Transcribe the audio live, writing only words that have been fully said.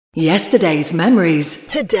Yesterday's memories,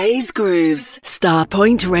 today's grooves.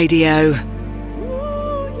 Starpoint Radio.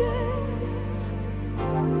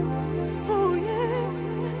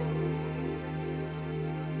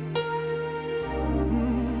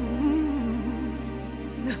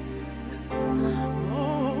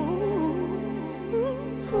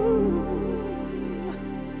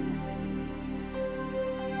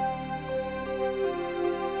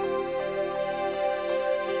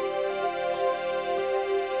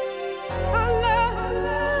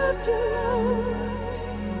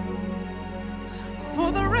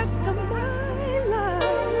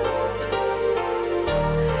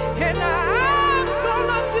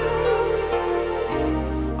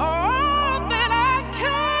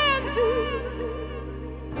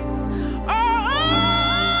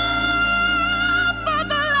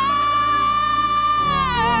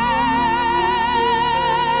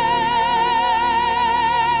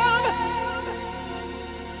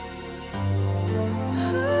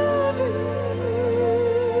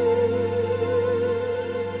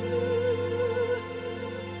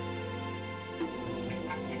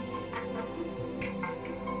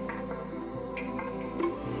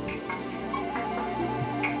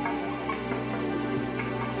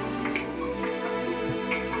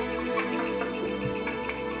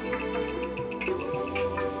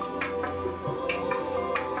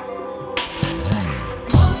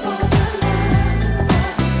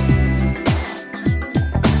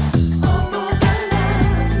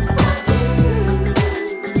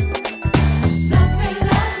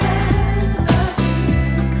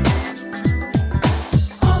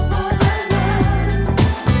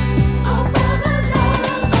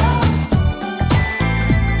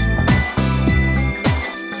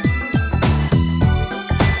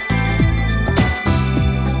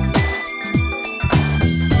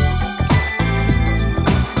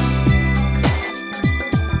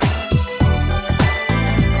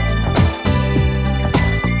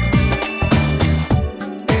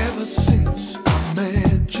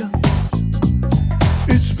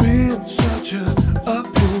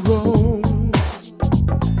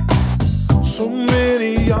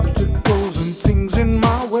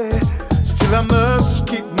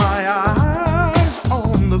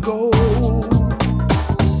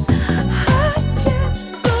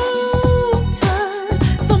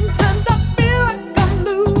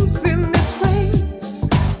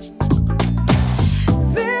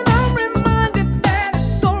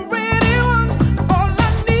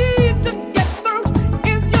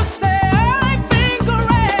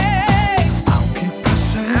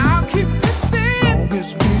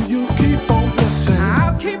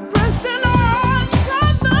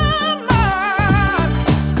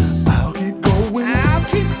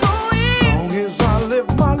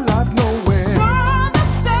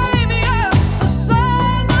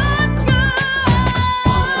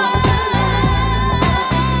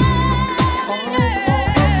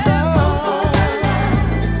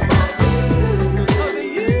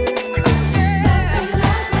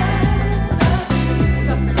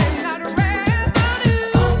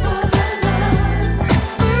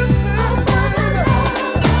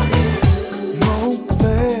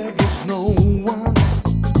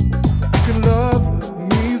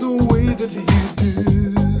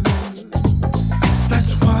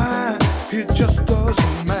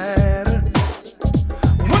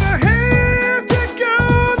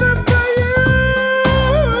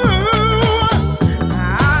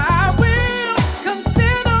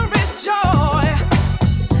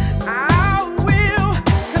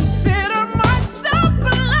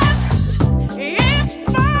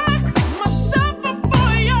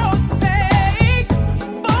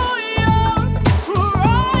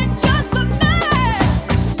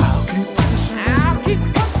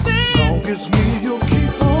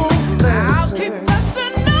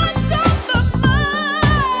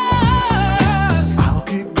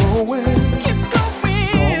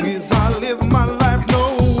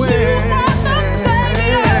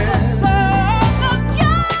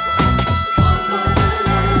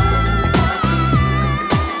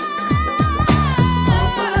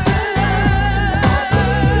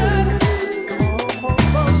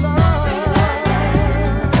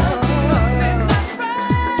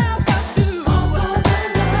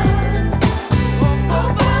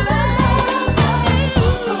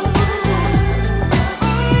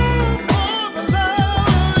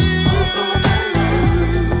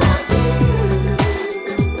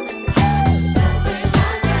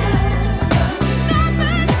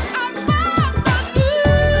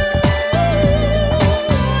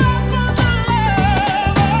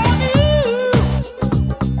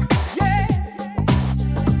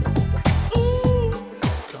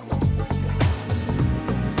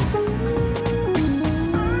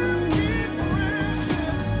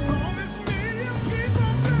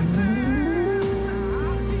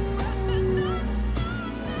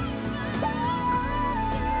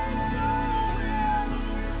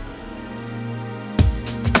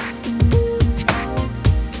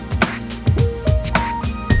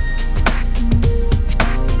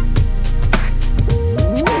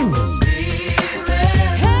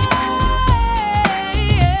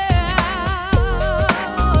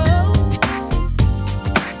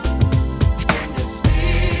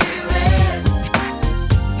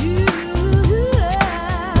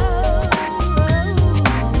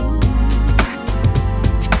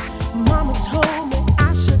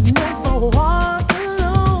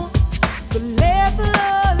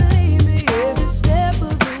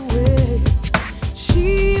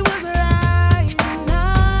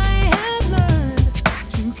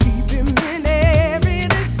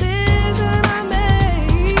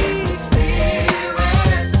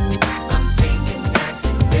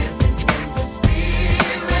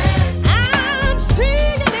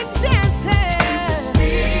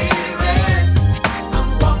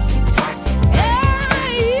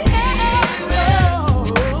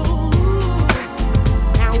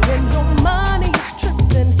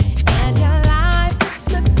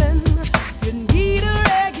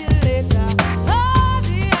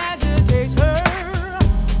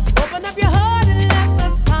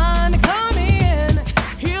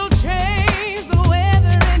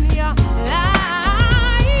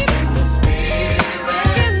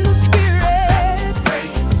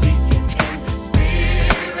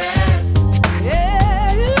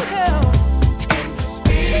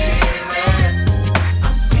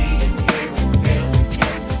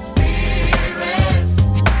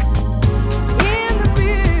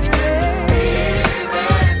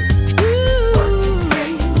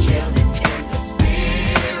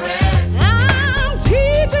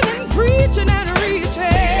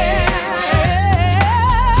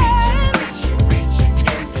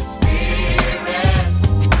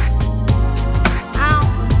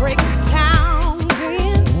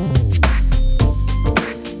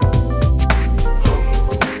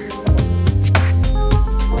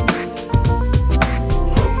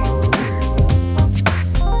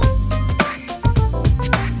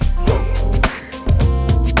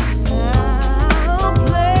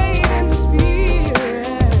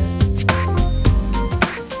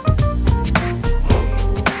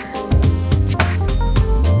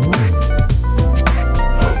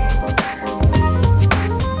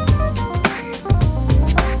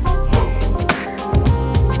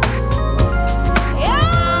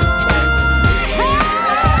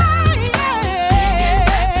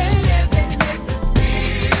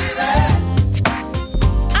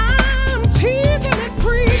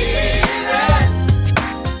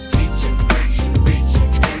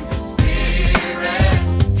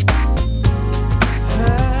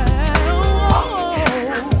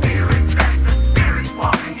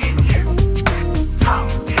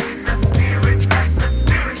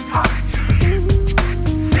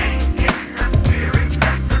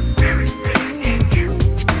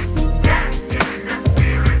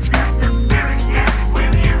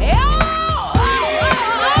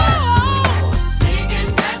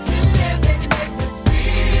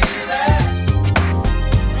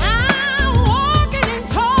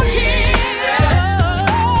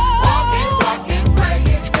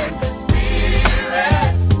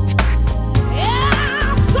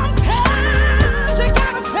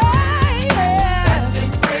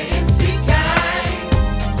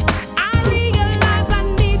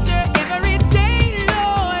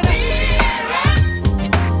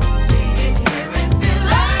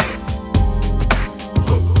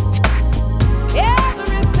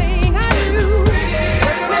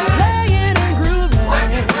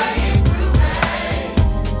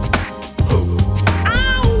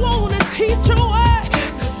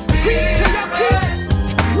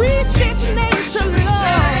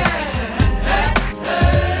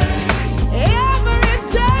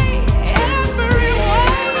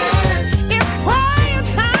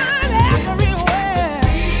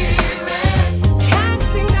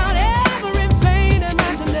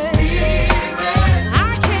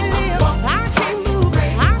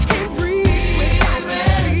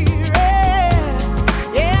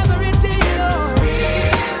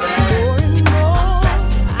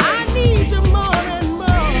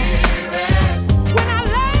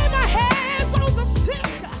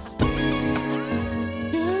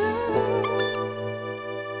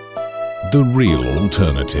 The real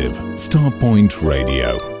alternative. Starpoint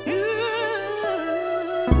Radio.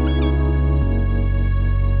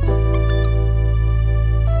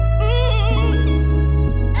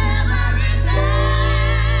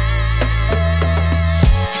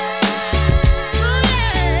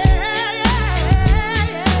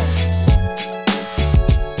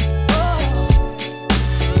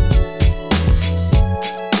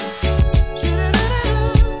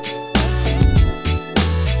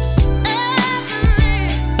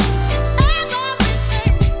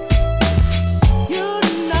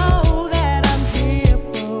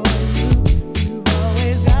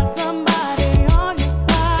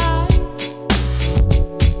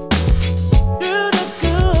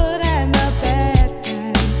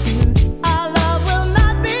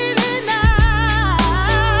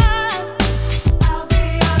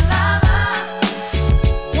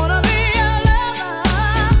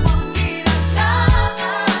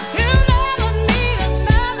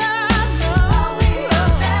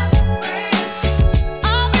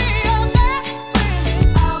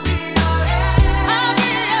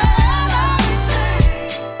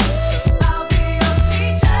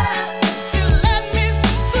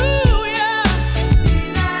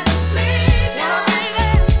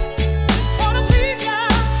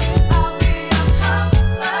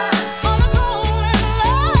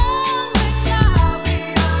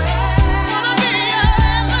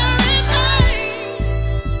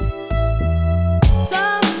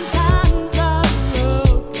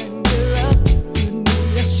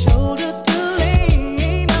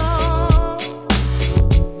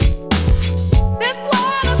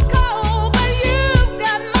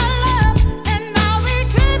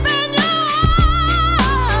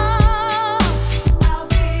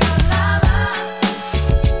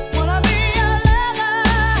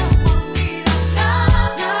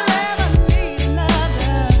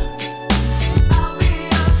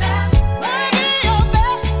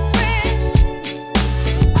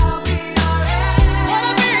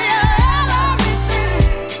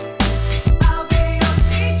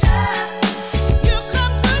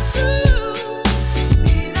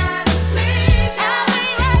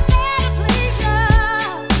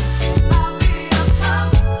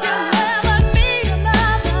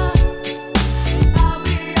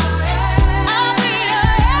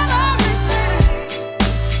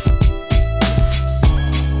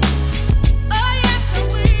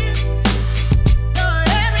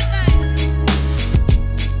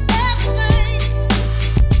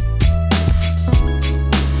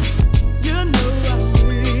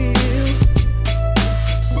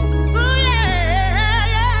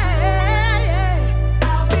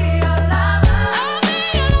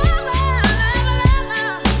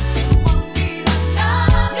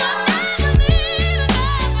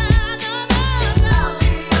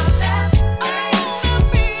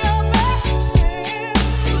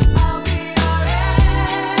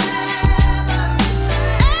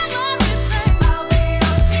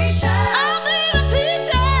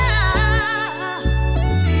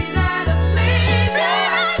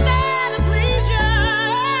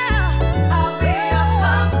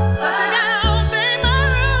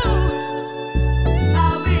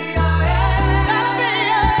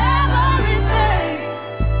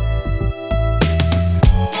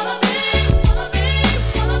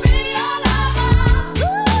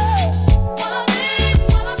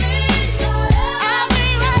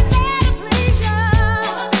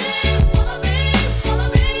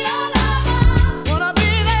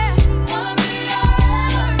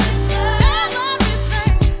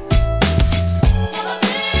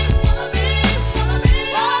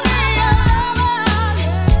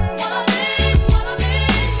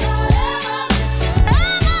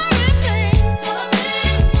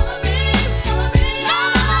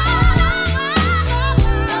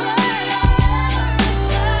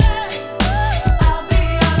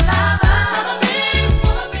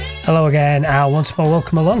 Hello again, once more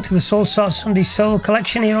welcome along to the Soulsorts Sunday Soul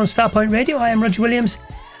Collection here on Starpoint Radio. I am Roger Williams,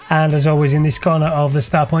 and as always in this corner of the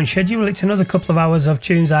Starpoint schedule, it's another couple of hours of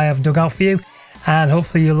tunes I have dug out for you, and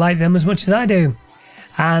hopefully you'll like them as much as I do.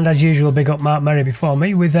 And as usual, big up Mark Merry before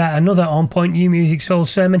me with another on-point new music soul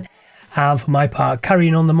sermon, and for my part,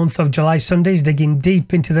 carrying on the month of July Sundays, digging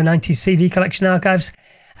deep into the 90s CD collection archives.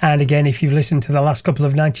 And again, if you've listened to the last couple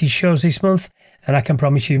of 90s shows this month, then I can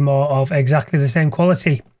promise you more of exactly the same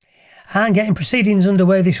quality. And getting proceedings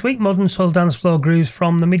underway this week, modern soul dance floor grooves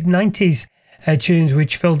from the mid-90s, tunes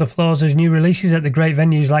which filled the floors as new releases at the great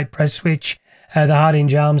venues like Press Switch, the Harding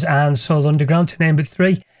Jams and Soul Underground, to name but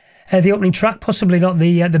three. The opening track, possibly not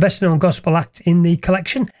the best known gospel act in the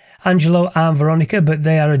collection, Angelo and Veronica, but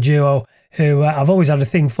they are a duo who I've always had a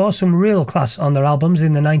thing for, some real class on their albums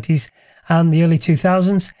in the 90s and the early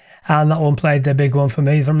 2000s, and that one played their big one for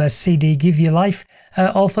me from their CD Give Your Life,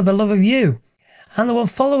 All for the Love of You. And the one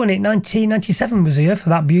following it, 1997, was here for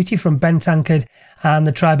that beauty from Ben Tankard and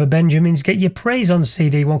the Tribe of Benjamins, Get Your Praise on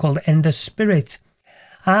CD, one called End of Spirit.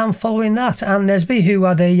 And following that, Ann Nesby, who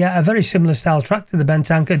had a very similar style track to the Ben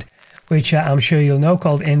Tankard, which I'm sure you'll know,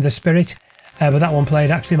 called In the Spirit. But that one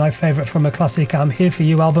played actually my favourite from a classic I'm Here For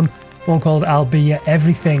You album, one called I'll Be Your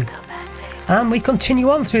Everything. And we continue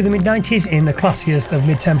on through the mid-90s in the classiest of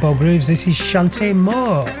mid-tempo grooves. This is Shantae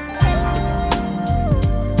Moore.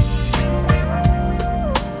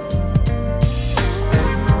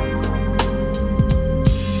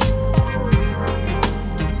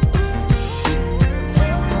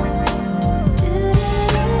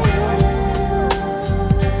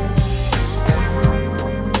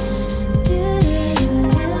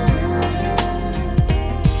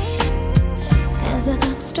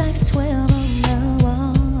 Strikes 12 on the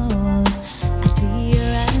wall. I see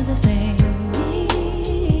your eyes are saying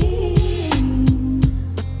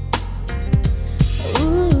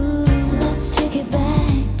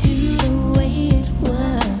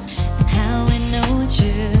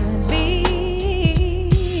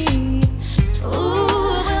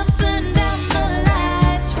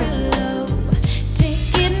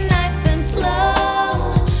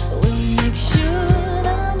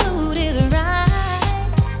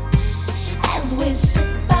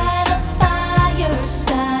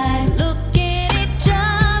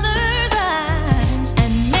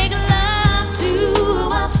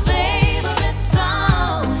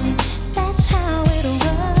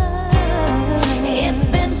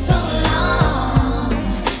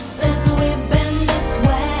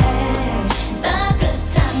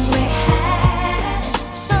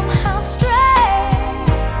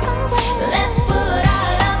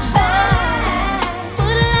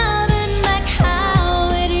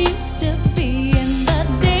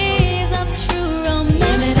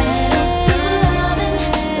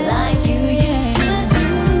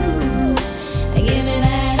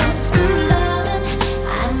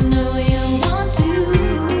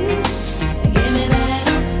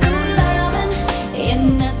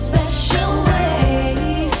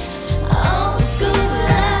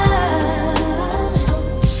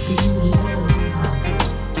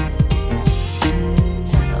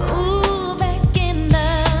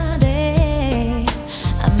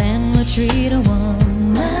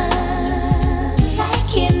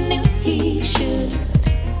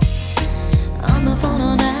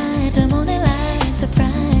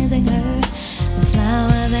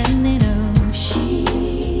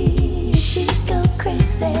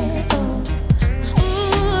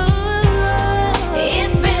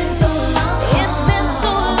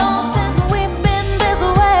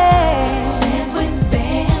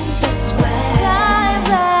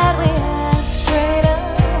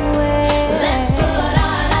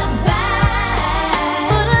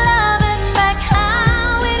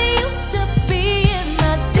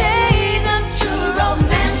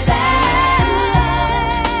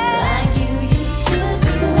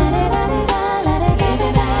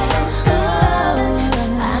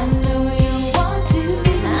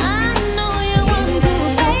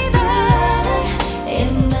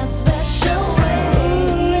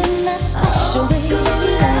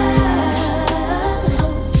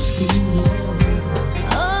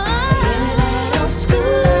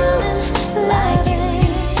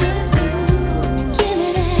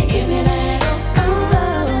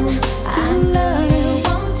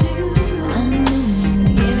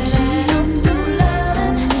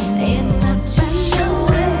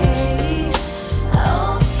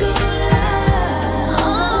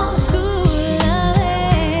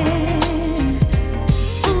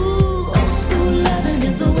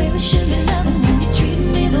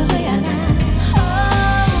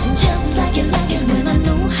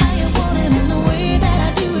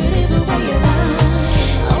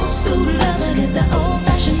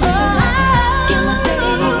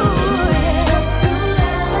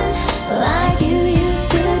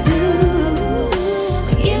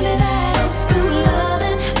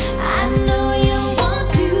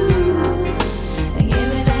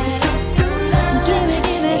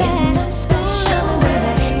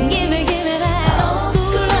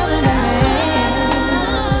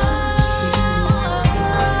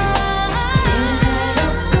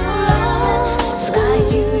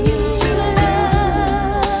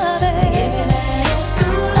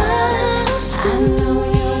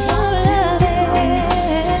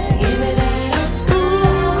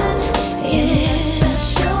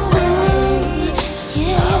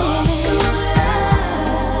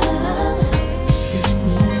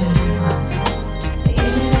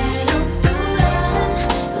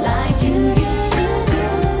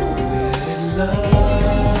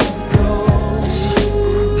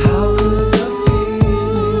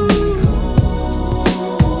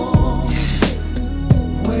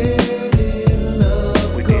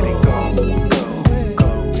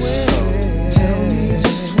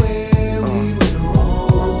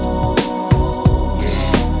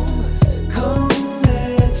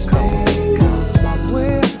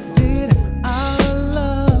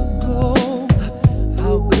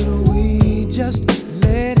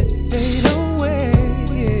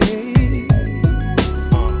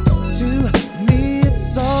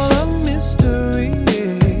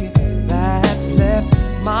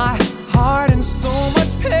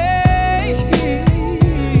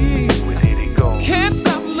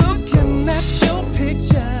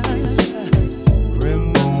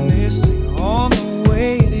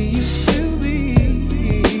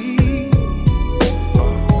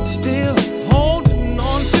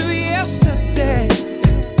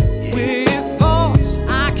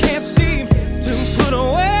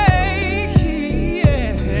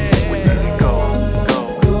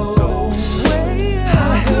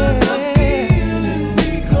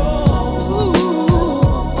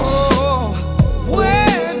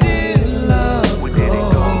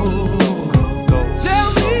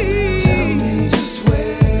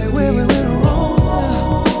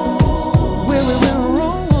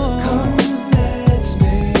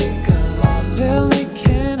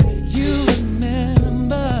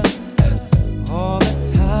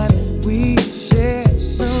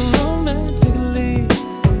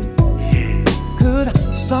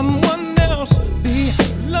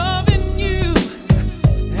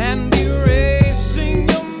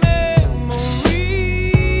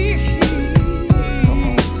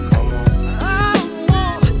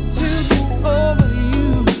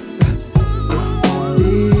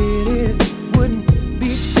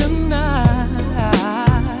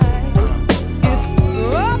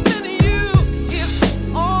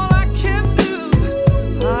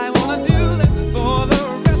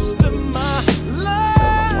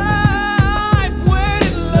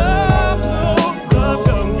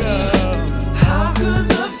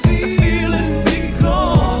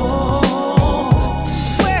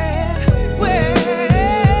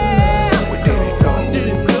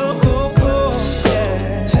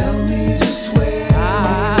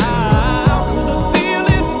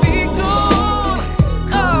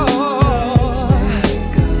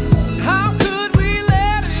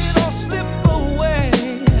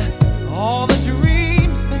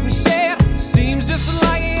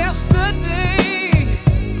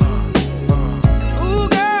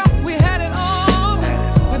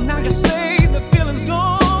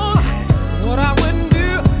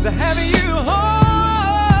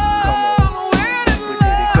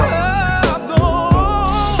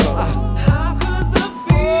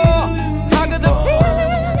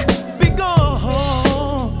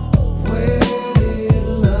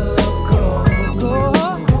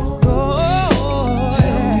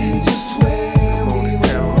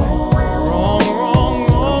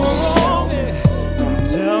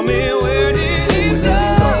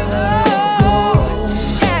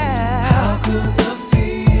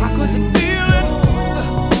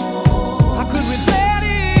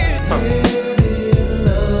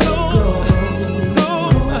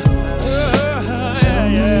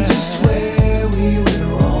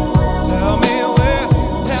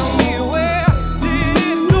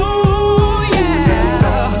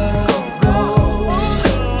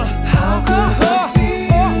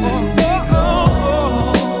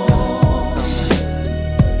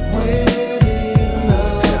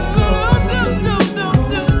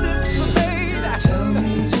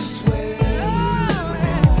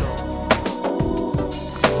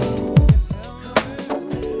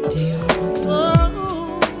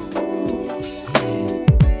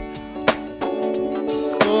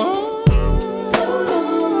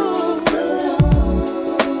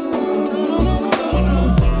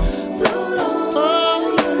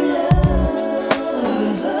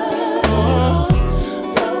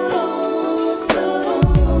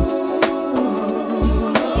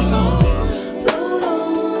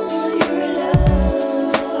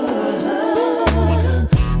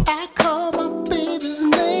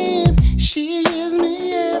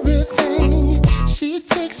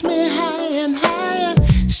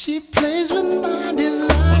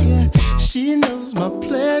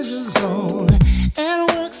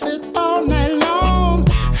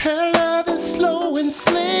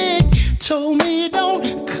told me don't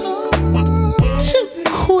come too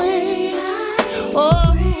quick. Oh.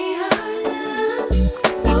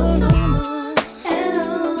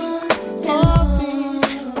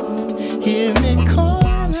 Hear me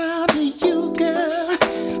calling out to you, girl.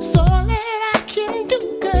 So that I can do,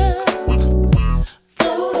 girl.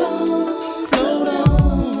 Float on, float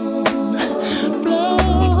on, float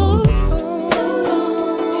on,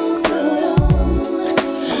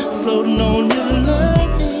 floating on your love.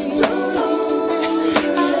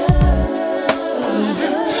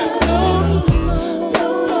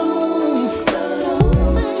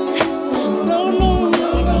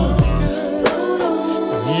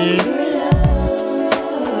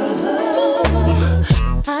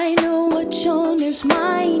 I know what's on his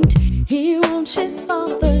mind. He wants it all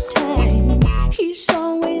the time. He's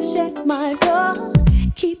always at my door,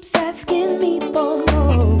 keeps asking me for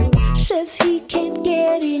more. Says he can't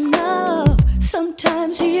get enough.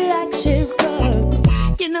 Sometimes he likes it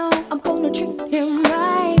rough. You know I'm gonna treat him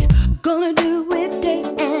right. Gonna do it day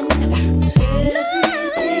and night.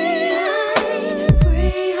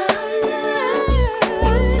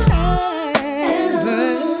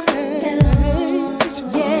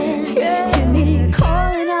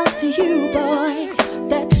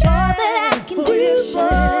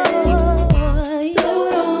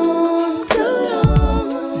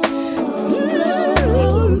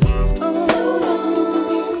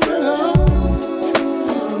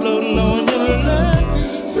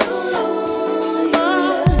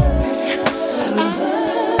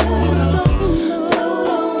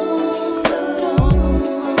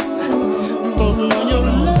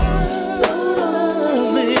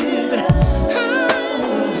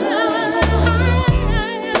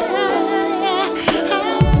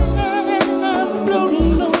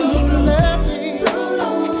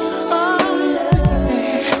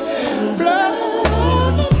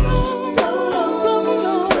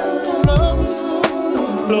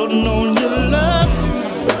 Floating on your love.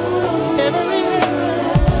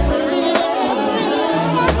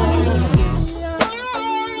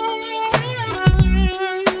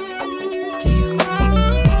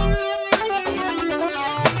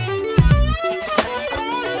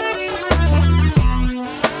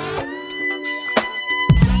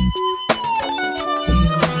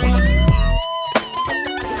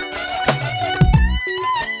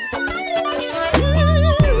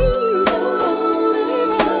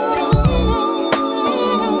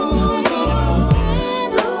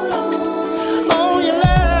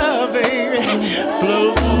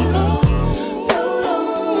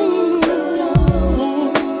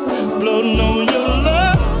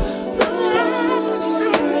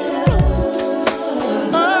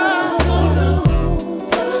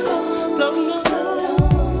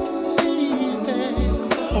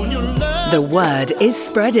 The word is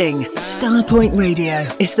spreading. Starpoint Radio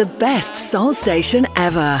is the best soul station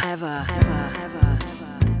ever.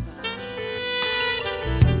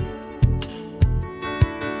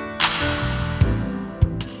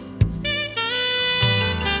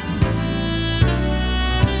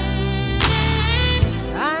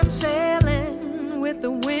 I'm sailing with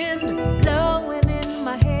the wind blowing in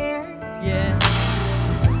my hair, yeah.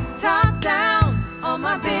 Top down on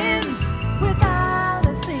my bins without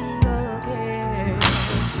a single care.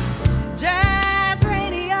 Jazz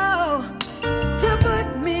radio to put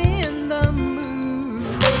me in the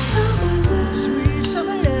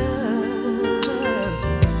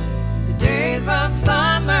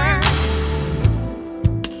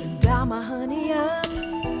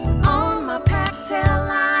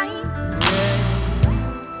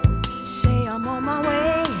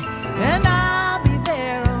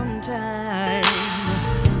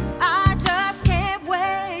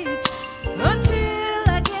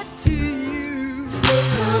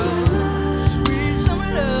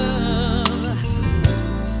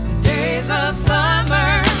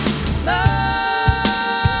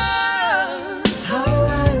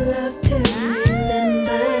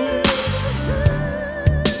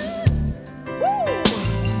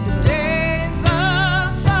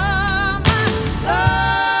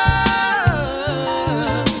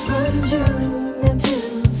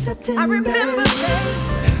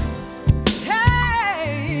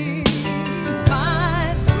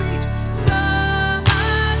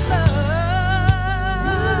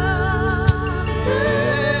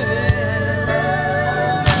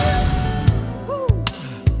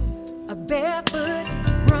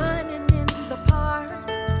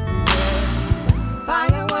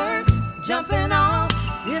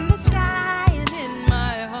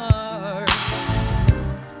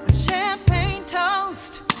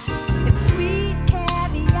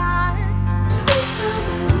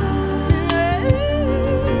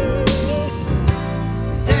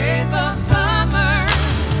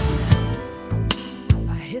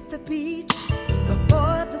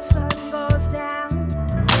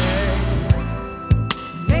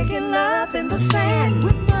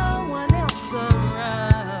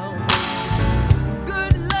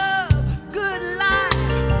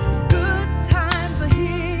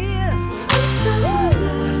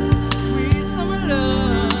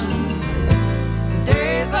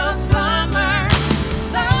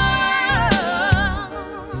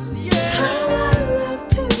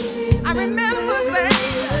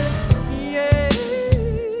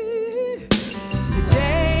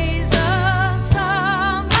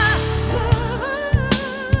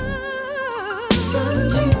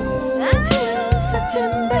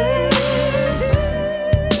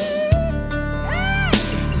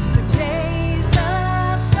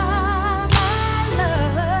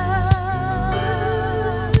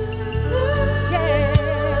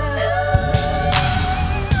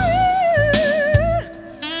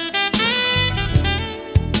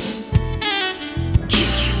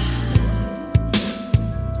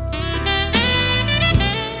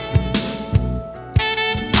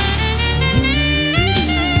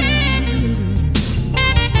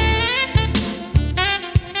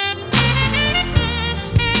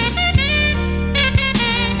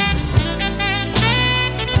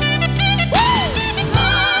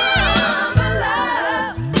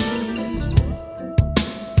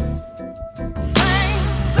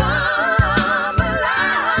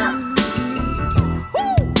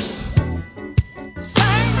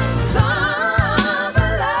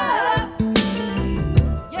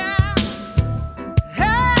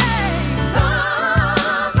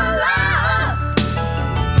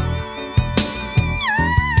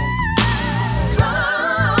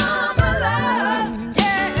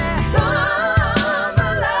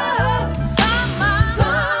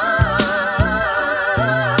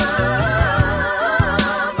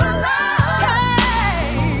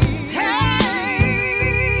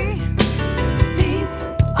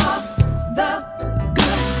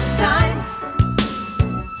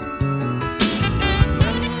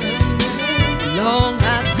long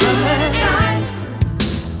hot summer times.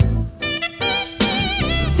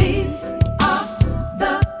 These are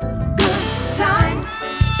the good times.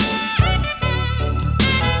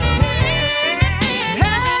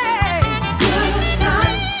 Hey, good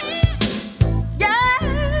times. Yeah,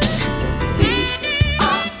 these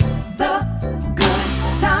are the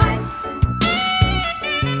good times.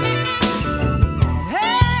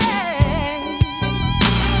 Hey,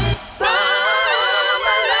 summer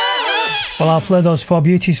love. Well, I'll play those four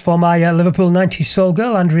beauties for my Liverpool 90s soul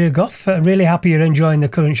girl, Andrea Goff. Really happy you're enjoying the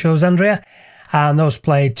current shows, Andrea. And those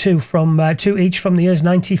played two each from the years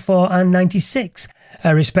 94 and 96,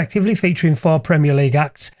 respectively, featuring four Premier League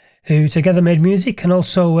acts who together made music and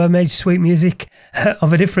also made sweet music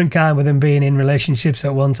of a different kind, with them being in relationships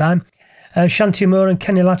at one time. Shanti Moore and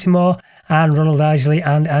Kenny Lattimore, and Ronald Isley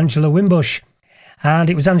and Angela Wimbush. And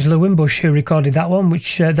it was Angela Wimbush who recorded that one,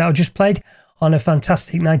 which that I just played on a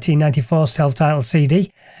fantastic 1994 self-titled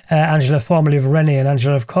CD. Angela, formerly of Rennie, and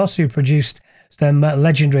Angela, of course, who produced them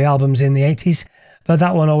legendary albums in the 80s. But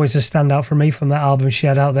that one always a standout for me from that album she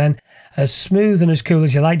had out then. As smooth and as cool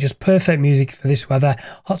as you like, just perfect music for this weather.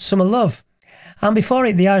 Hot Summer Love. And before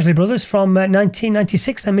it, the Isley Brothers from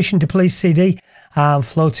 1996, their Mission to Please CD, and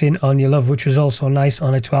Floating on Your Love, which was also nice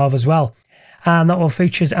on a 12 as well. And that one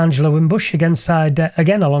features Angela Wimbush again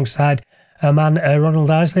alongside her man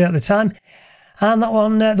Ronald Isley at the time. And that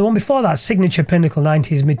one, the one before that, Signature Pinnacle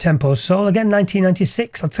 90s Mid-Tempo Soul, again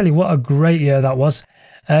 1996. I'll tell you what a great year that was.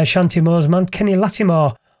 Shanti Moore's man Kenny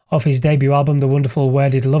Lattimore off his debut album The Wonderful Where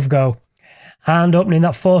Did Love Go. And opening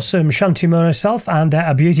that foursome, Shanti Moore herself and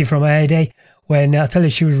a beauty from her heyday, when I tell you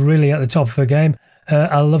she was really at the top of her game.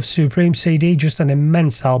 I Love Supreme CD, just an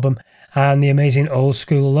immense album, and the amazing Old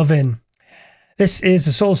School Lovin'. This is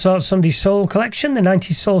the Soulsorts Sunday Soul Collection, the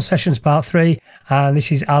 90s Soul Sessions Part 3, and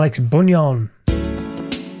this is Alex Bunyan.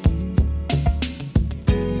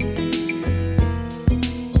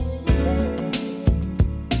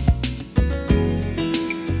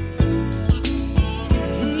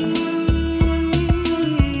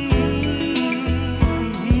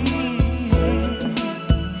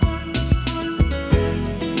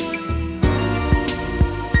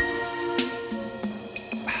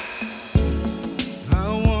 I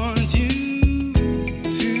want you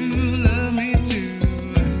to love me too.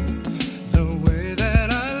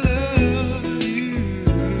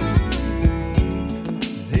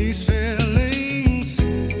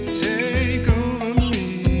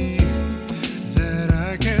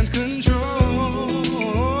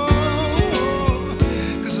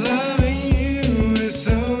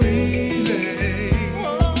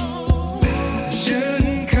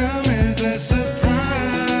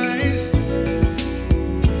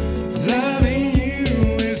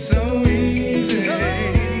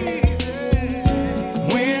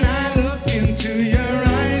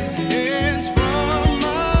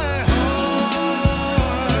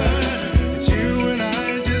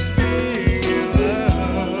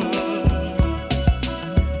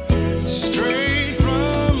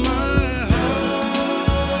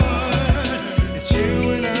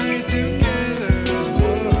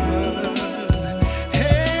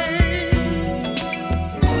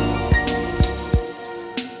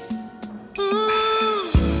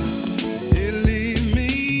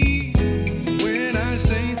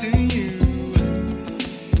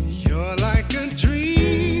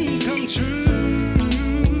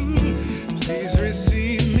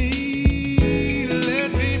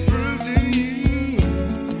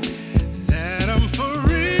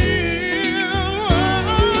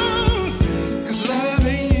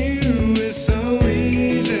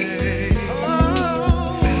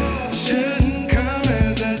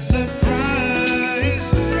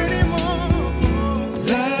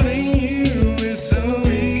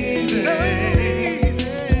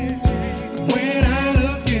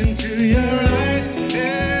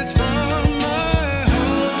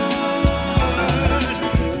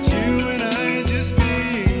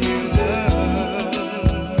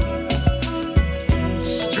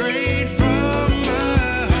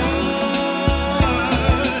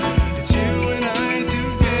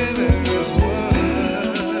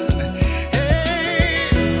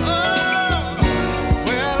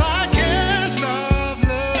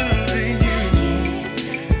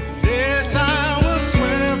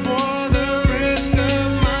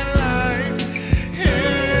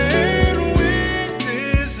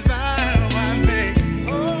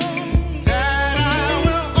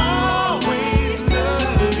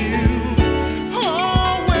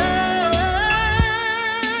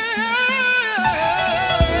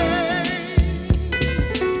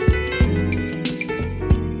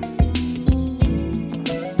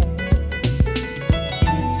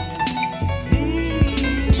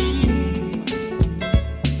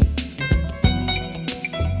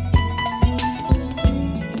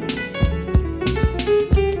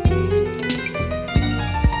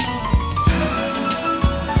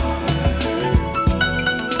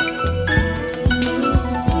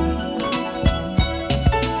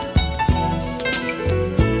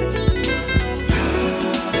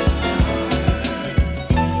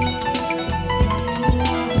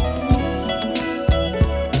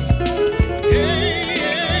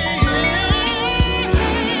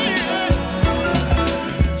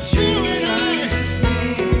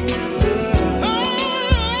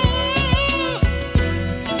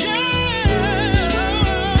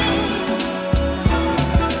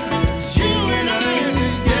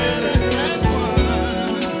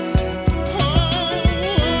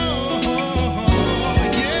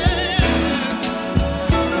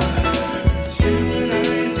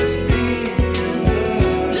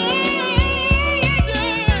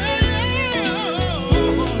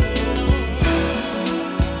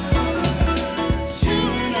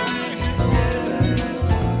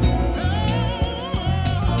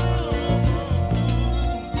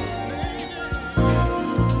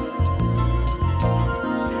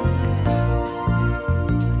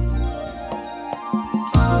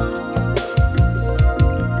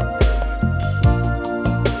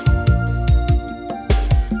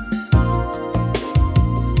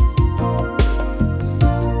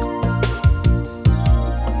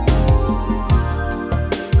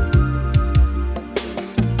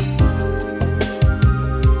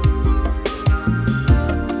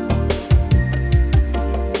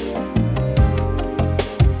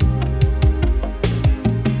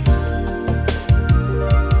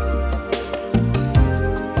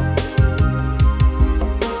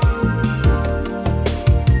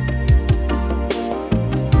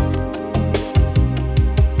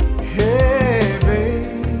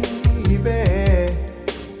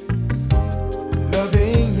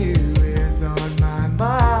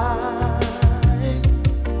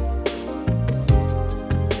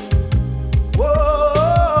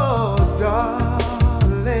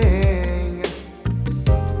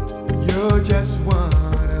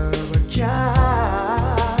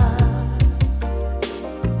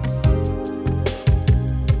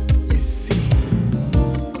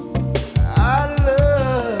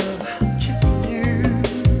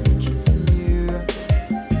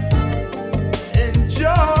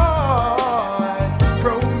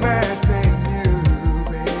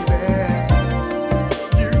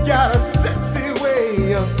 got a sexy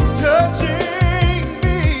way of touching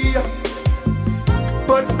me,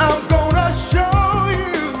 but I'm gonna show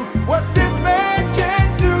you what this man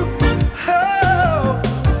can do. Oh,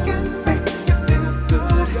 can make you feel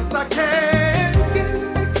good. Yes, I can.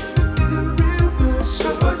 Can make you feel real good.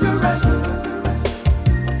 Show you right.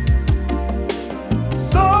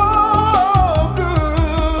 So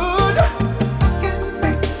good. Can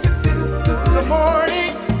make you feel good. The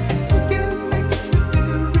morning,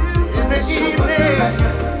 in the evening,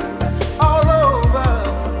 all over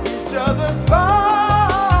each other's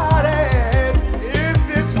bodies. If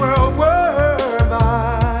this world were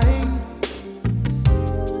mine,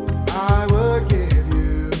 I would give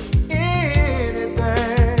you anything.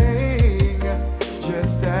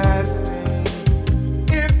 Just ask me.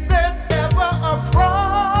 If there's ever a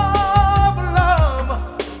problem,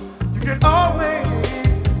 you can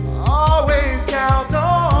always, always count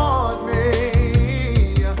on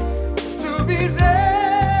me to be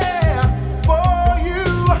there for you.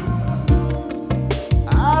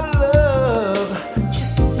 I love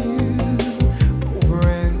kissing you over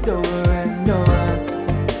and over and over.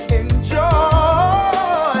 Enjoy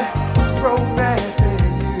romancing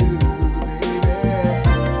you, baby.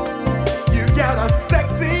 You got a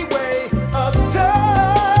sexy way of touching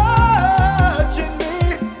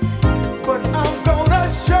me, but I'm gonna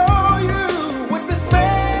show you what this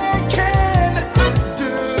man can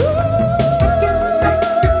do. Can make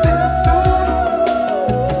you feel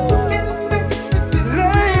good. Can make you feel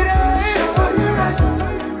lady. Show you right.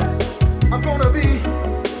 I'm gonna be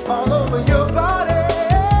all over your body,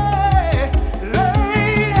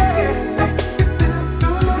 lady. Make you feel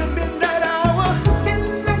good. The midnight hour. Can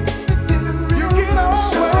make you feel real. You can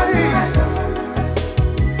always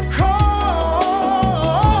call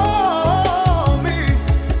me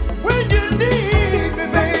when you need me,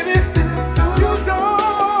 baby. You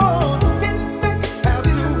don't have to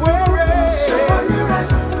worry.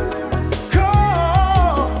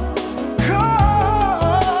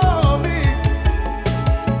 Call me.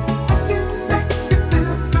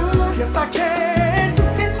 Yes, I can.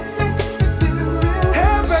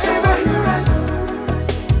 Hey, baby.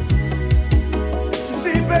 You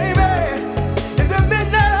see, baby, in the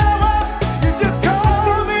midnight hour, you just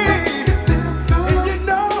call me,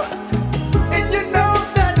 and you know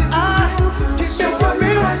that I can make you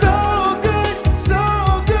feel so good, so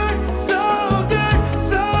good, so good,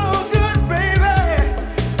 so good, baby.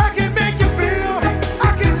 I can make you feel, I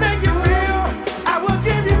can make you feel. I will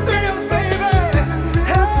give you thrills, baby.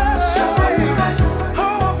 Hey,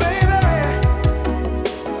 oh, baby.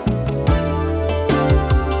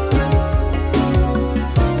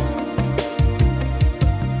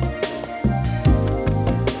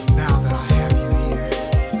 Now that I have you here,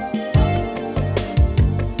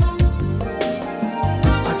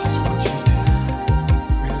 I just want you to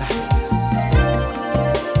relax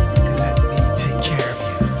and let me take care of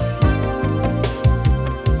you.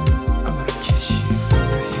 I'm gonna kiss you from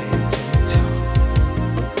your head to your toe.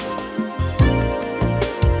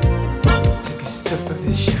 Take a sip of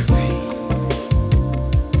this champagne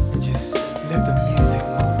and just let the music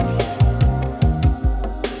move you.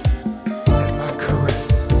 Let my caress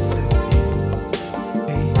soothe you.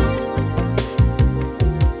 Hey.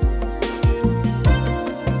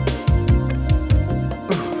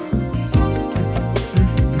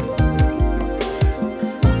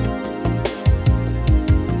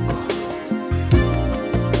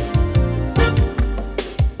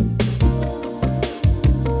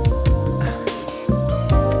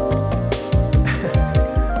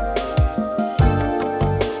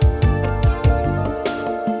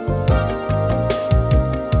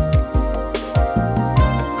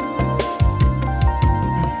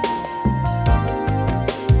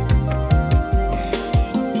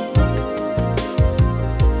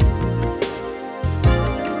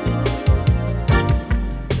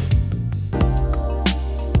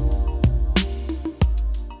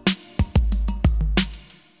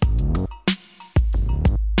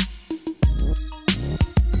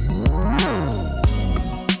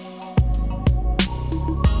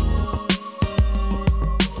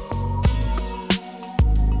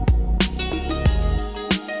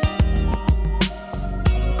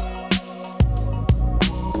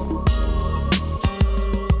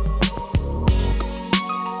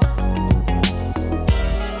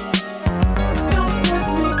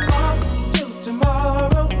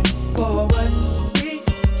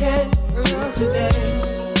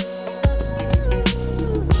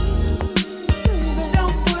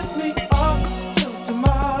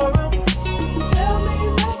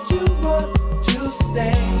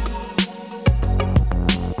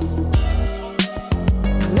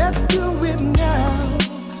 Let's do it now.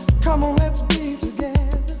 Come on, let's be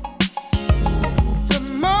together.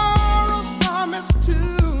 Tomorrow's promised to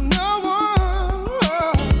no one.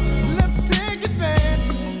 Let's take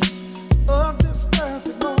advantage of this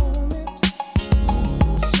perfect moment.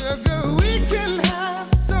 Sugar, we can have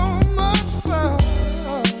so much fun.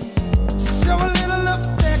 Show a little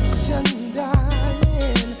affection,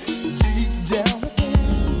 darling, deep down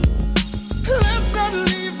within. Let's not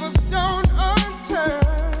leave a stone unturned.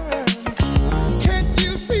 Can't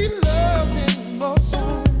you see love's in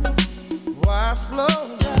motion? Why slow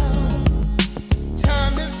down?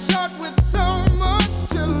 Time is short with so much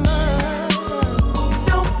to learn.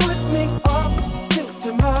 Don't put me off till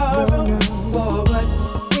tomorrow for what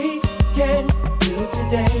we can do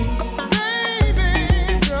today. Baby,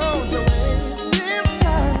 don't waste this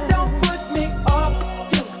time. Don't put me off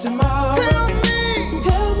till tomorrow.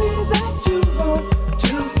 Tell me that you want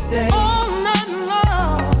to stay all night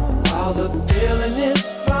long while the feeling is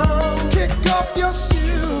strong. Kick off your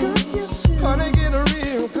shoes, honey, get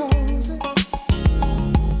real cozy.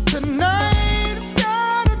 Tonight it's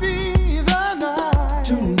gotta be the night.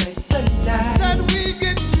 Tonight's the night that we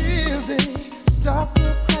get busy. Stop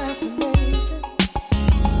procrastinating.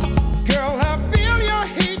 Girl, I feel your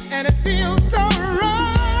heat and it feels so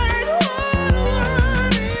right.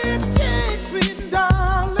 What it takes me,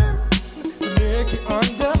 darling, to make you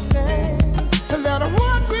understand that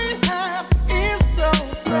what we have is so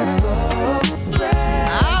precious.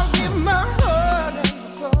 I'll give my heart and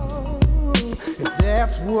soul if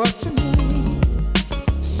that's what you need.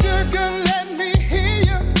 Sugar, let me hear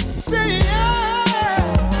you say yeah.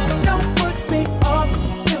 Don't put me off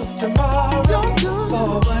till tomorrow. Don't do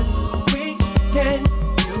for what we can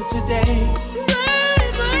do today.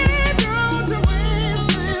 Baby, don't you waste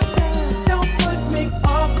this time. Don't put me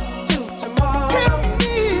off till tomorrow.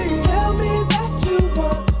 Tell me that you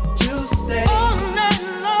want to stay all night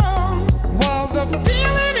long while the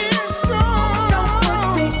feeling is strong. Don't put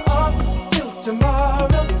me off till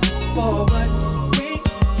tomorrow for what we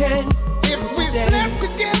can do if we today. Slept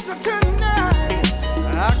together tonight,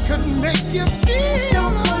 I could make you feel.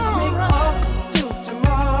 Don't put me off till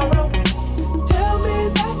tomorrow. Tell me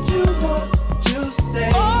that you want to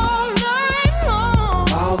stay all night long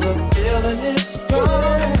while the feeling is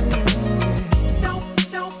strong. Don't.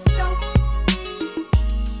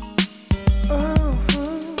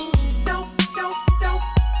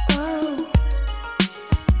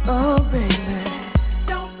 Oh, baby.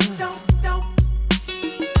 Don't.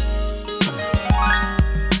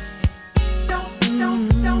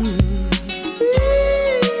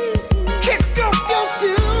 Kick off your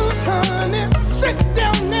shoes, honey. Sit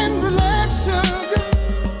down and relax, sugar.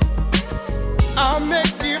 I'll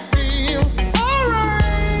make you feel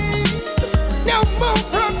alright. No more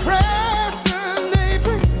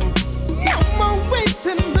procrastinating. No more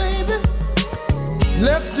waiting, baby.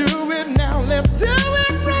 Let's do it now. Let's do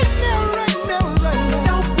it right now, right now, right now.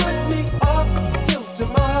 Don't put me off till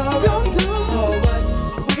tomorrow. Don't do for what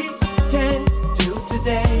we can do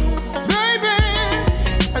today. Baby,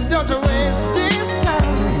 and don't you waste this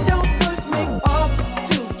time. Don't put me off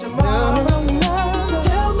till tomorrow. No.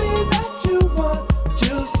 Tell me that you want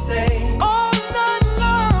to stay all night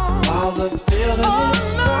long while the feeling is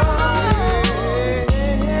strong.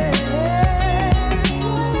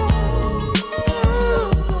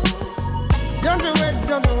 Don't you waste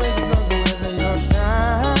your time, no,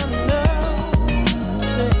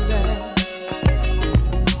 baby.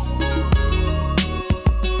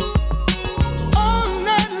 All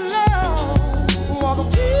night long while the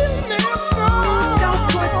feeling is strong. Don't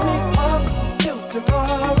put me off till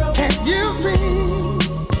tomorrow. Can't you see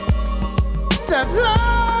that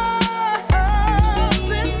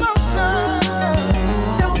love's in motion?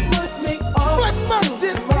 Don't put me off what must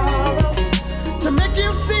it tomorrow to make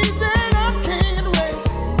you see that I can't wait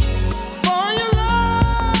for your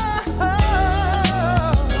love.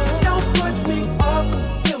 Don't put me off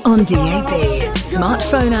till On DAB,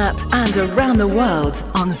 smartphone app, and around the world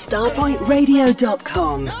on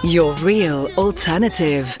starpointradio.com. Your real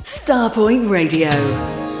alternative. Starpoint Radio.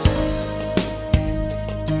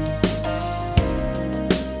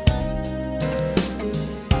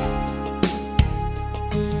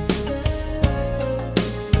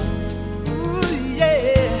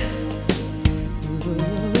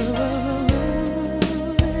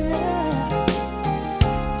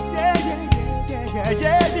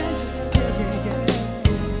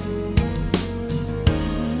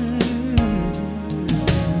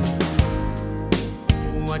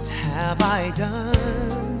 What have I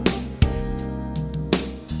done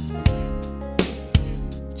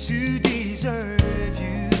to deserve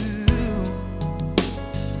you?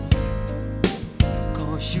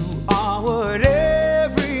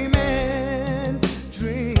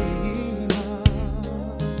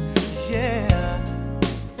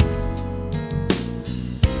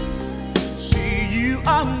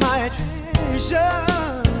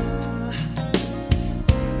 treasure.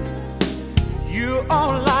 You're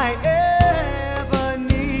all I ever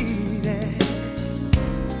needed.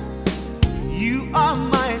 You are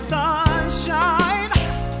my sunshine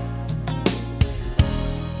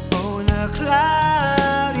on a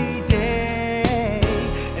cloudy day,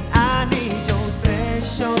 and I need your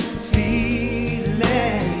special feeling,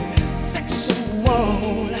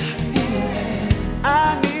 sexual healing.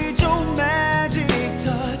 I need your magic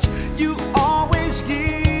touch. You always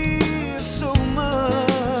give so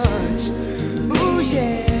much. Ooh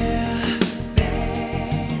yeah,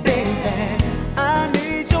 baby. I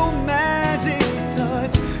need your magic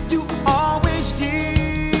touch. You always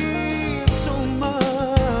give so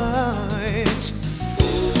much.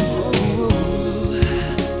 Ooh.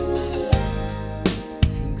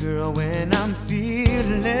 Girl, when I'm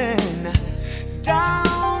feeling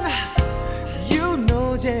down, you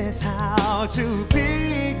know just how to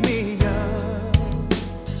pick me up.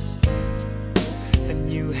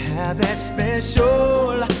 And you have that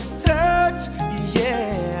special touch,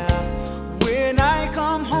 yeah. When I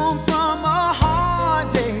come home from a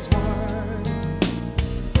hard day's work,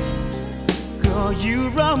 girl, you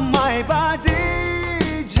rub my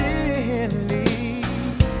body gently,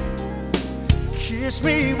 kiss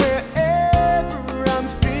me wherever I'm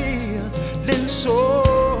feeling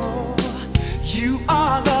so. You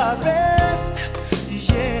are the best,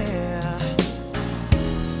 yeah.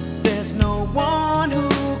 There's no one who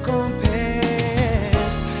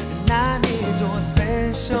compares, and I need your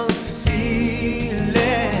special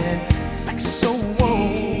feeling,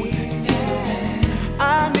 sexual, yeah.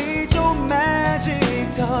 I need your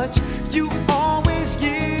magic touch. You always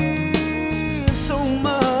give so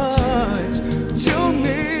much to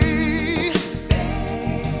me,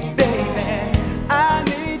 baby. I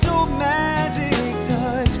need your magic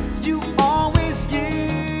touch. You always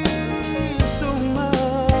give so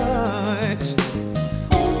much.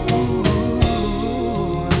 Ooh.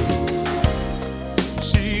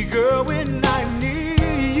 See, girl, when I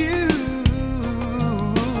need you,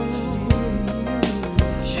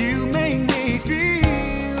 you make me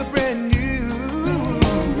feel brand new.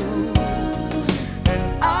 And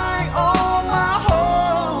I owe my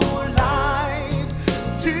whole life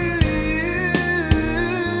to you.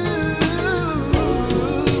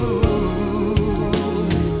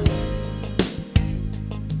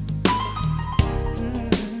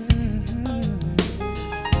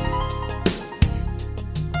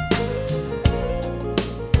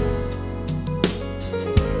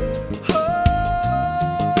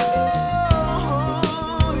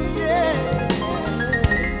 Oh, yeah.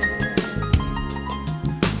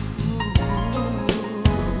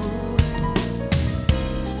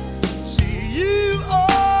 See, you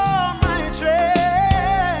are my treasure,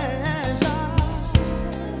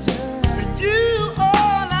 and you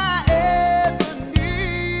all I ever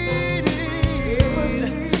needed.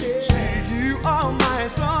 See, you are my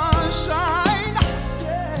sunshine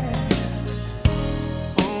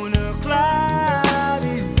on a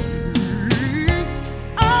cloudy day.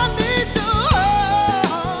 I need to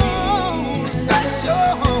hold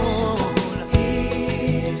special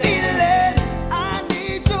feeling. I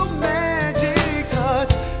need your magic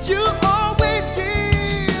touch. You always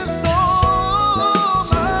give so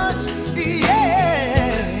much,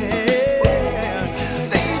 yeah,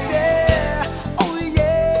 baby. Oh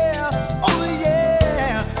yeah, oh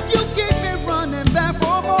yeah. You keep me running back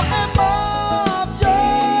for more and more of your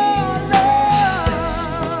love.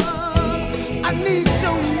 I need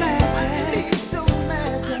your magic.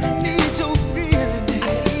 I need your feeling. I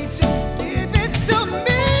need you. Give it to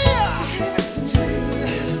me.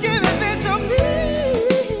 Give it to me.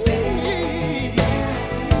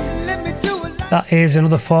 Let me do it like That is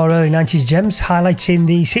another 4 early 90s gems, highlighting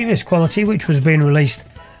the serious quality which was being released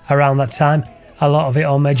around that time, a lot of it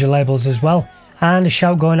on major labels as well. And a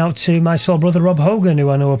shout going out to my soul brother Rob Hogan, who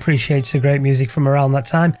I know appreciates the great music from around that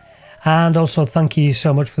time. And also thank you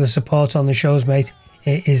so much for the support on the shows, mate.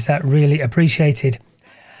 It is that really appreciated.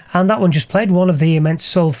 And that one just played one of the immense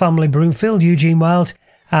soul family Broomfield, Eugene Wilde,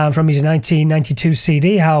 from his 1992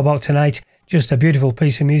 CD, How About Tonight? Just a beautiful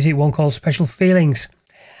piece of music, one called Special Feelings.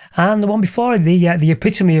 And the one before it, the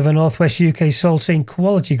epitome of a Northwest UK soul scene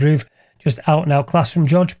quality groove, just out and out class from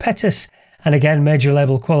George Pettis. And again, major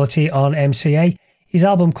label quality on MCA. His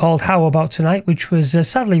album called How About Tonight, which was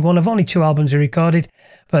sadly one of only 2 albums he recorded,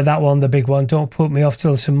 but that one, the big one, Don't Put Me Off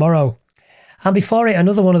Till Tomorrow. And before it,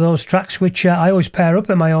 another one of those tracks which I always pair up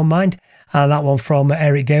in my own mind, and that one from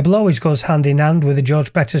Eric Gable always goes hand in hand with the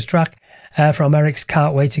George Pettis track from Eric's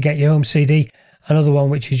Can't Wait to Get You Home CD. Another one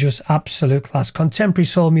which is just absolute class. Contemporary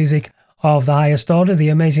soul music of the highest order, the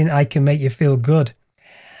amazing I Can Make You Feel Good.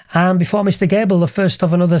 And before Mr. Gable, the first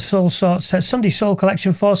of another Soulsorts Sunday Soul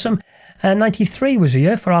collection foursome. 93 was the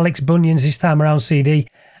year for Alex Bunyan's This Time Around CD,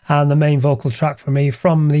 and the main vocal track for me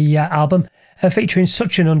from the album, featuring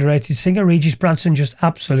such an underrated singer, Regis Branson, just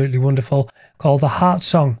absolutely wonderful, called The Heart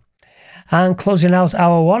Song. And closing out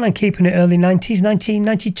hour one and keeping it early 90s,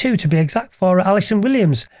 1992 to be exact, for Alison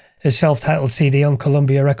Williams, a self-titled CD on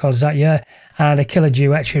Columbia Records that year, and a killer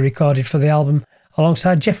duet she recorded for the album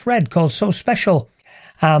alongside Jeff Redd called So Special.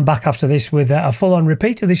 And back after this with a full-on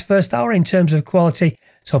repeat of this first hour in terms of quality,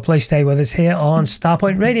 so please stay with us here on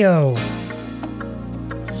Starpoint Radio.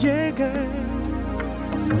 Yeah, girl.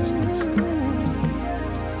 So special.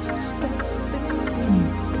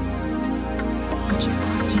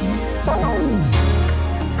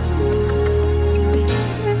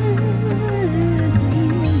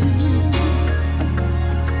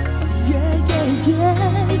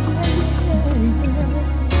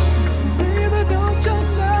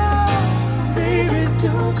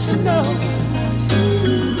 Don't you know?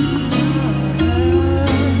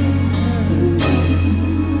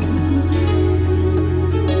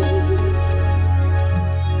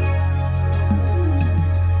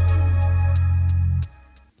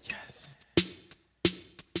 Yes.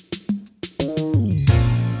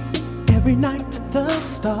 Every night the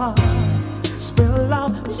stars spell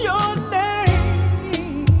out your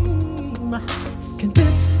name. Can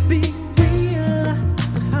this be real?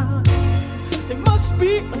 It must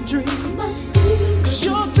be a dream. Cause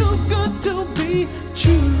you're too good to be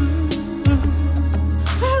true.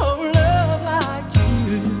 Oh, love like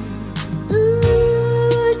you.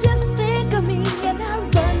 Ooh, just think of me and I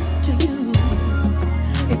run to you.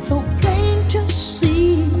 It's so plain to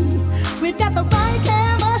see we've got the right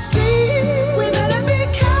chemistry. We better be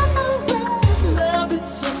careful with this love. It's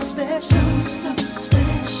so special, so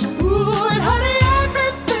special. Ooh, and honey,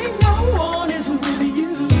 everything I want is with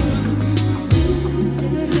you.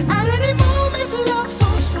 At any moment, love so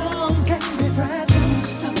strong can be fragile,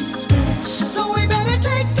 so special. So we better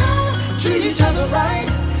take time, treat each other right.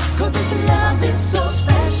 Cause this love is so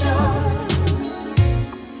special.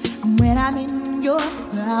 When I'm in your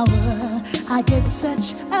power, I get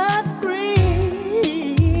such a thrill.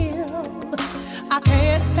 I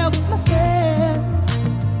can't help myself.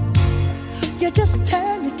 You just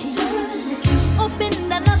turn the key, open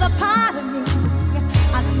another part of me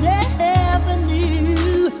I never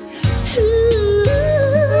knew. Ooh,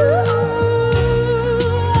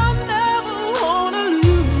 I never wanna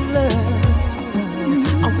lose love.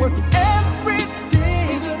 I'm working every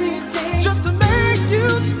day just to make you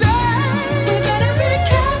stay. We better be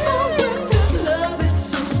careful with this love. It's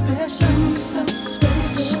so special, so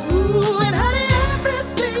special. Ooh, and honey,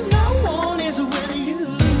 everything I want is with you.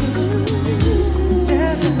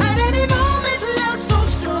 Yeah.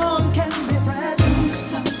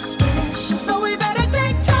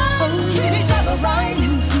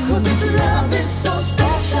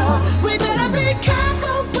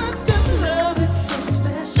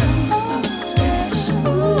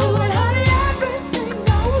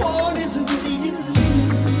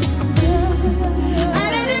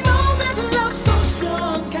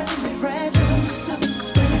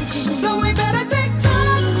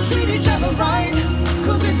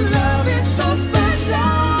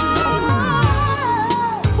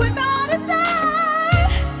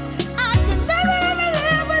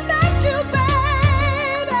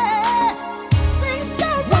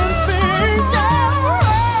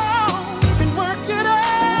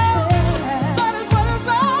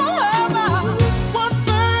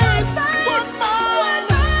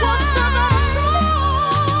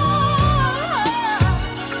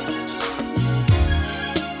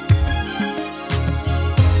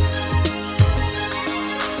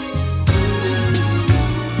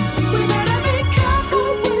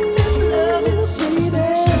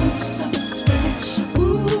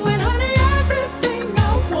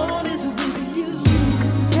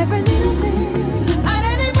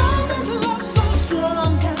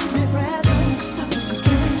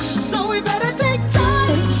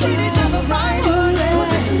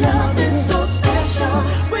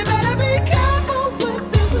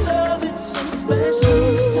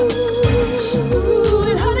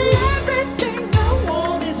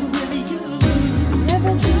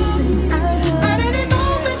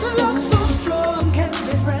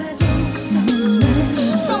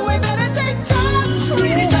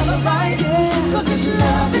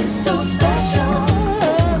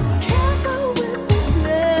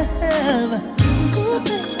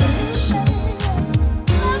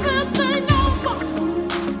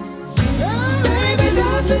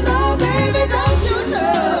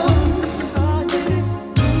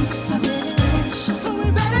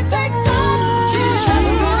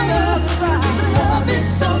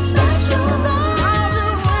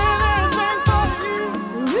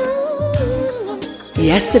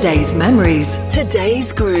 Yesterday's memories,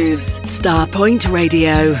 today's grooves. Starpoint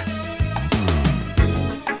Radio.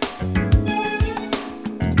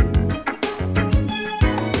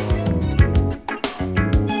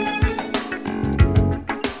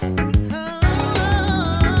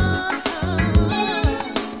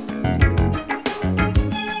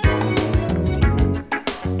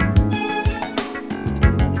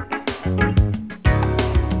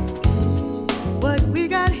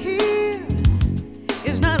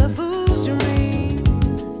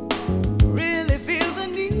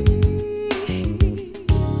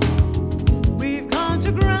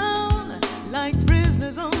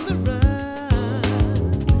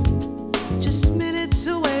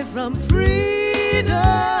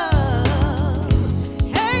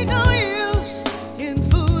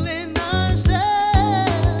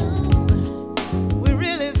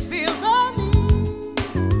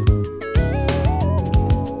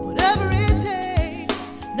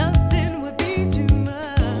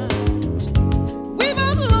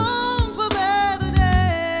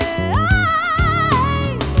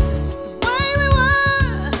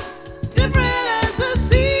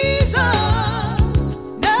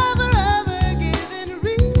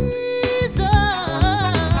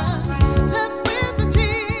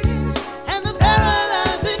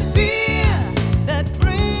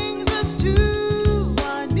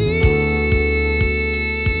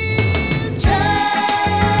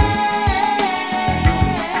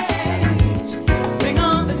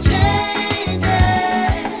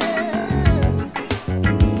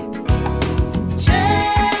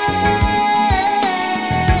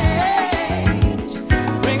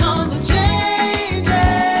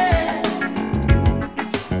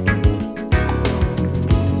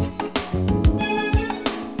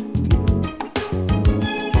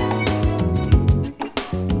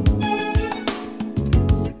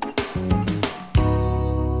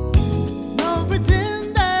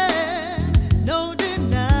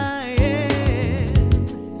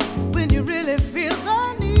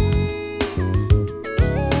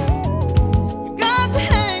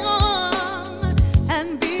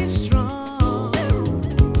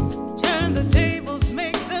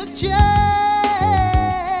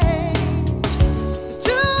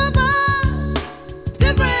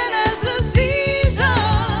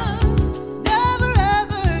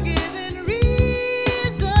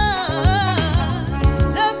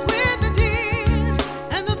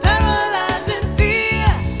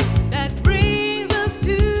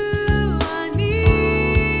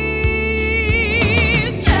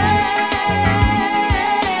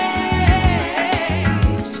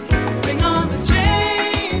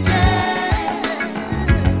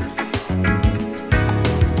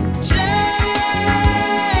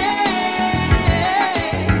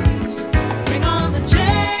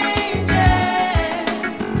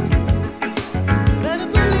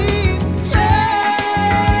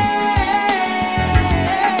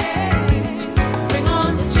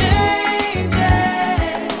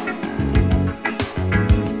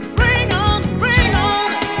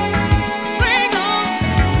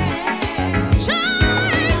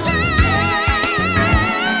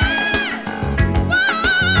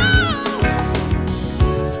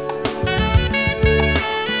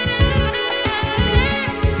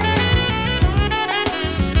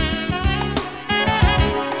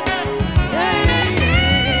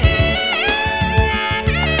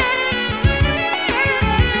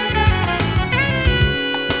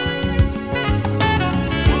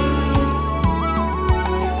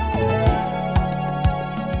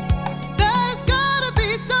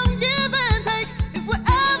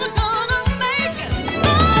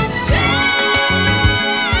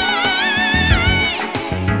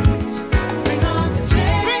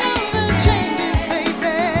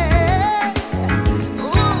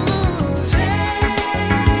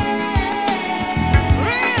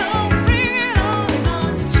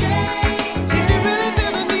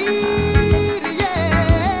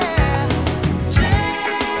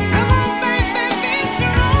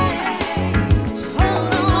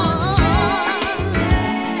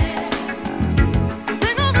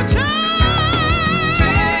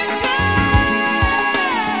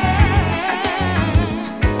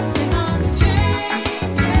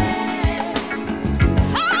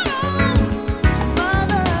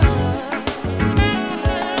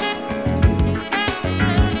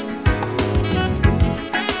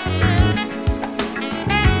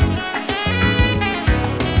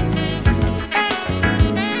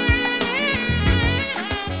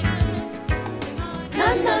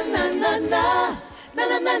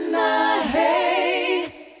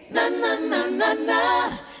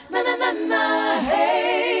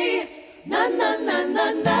 na na na na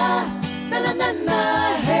na na na na na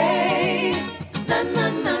hey na na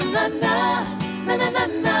na na na na na na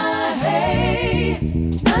na hey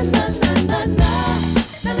na na na na na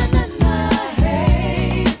na na na na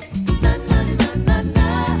hey na na na na na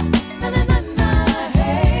na na na na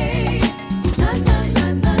hey na na na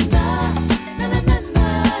na na na na na na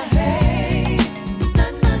hey na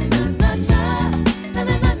na na na na na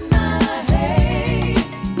na na na hey.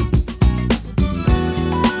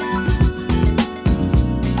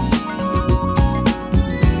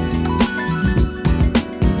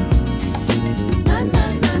 Na na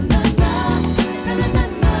na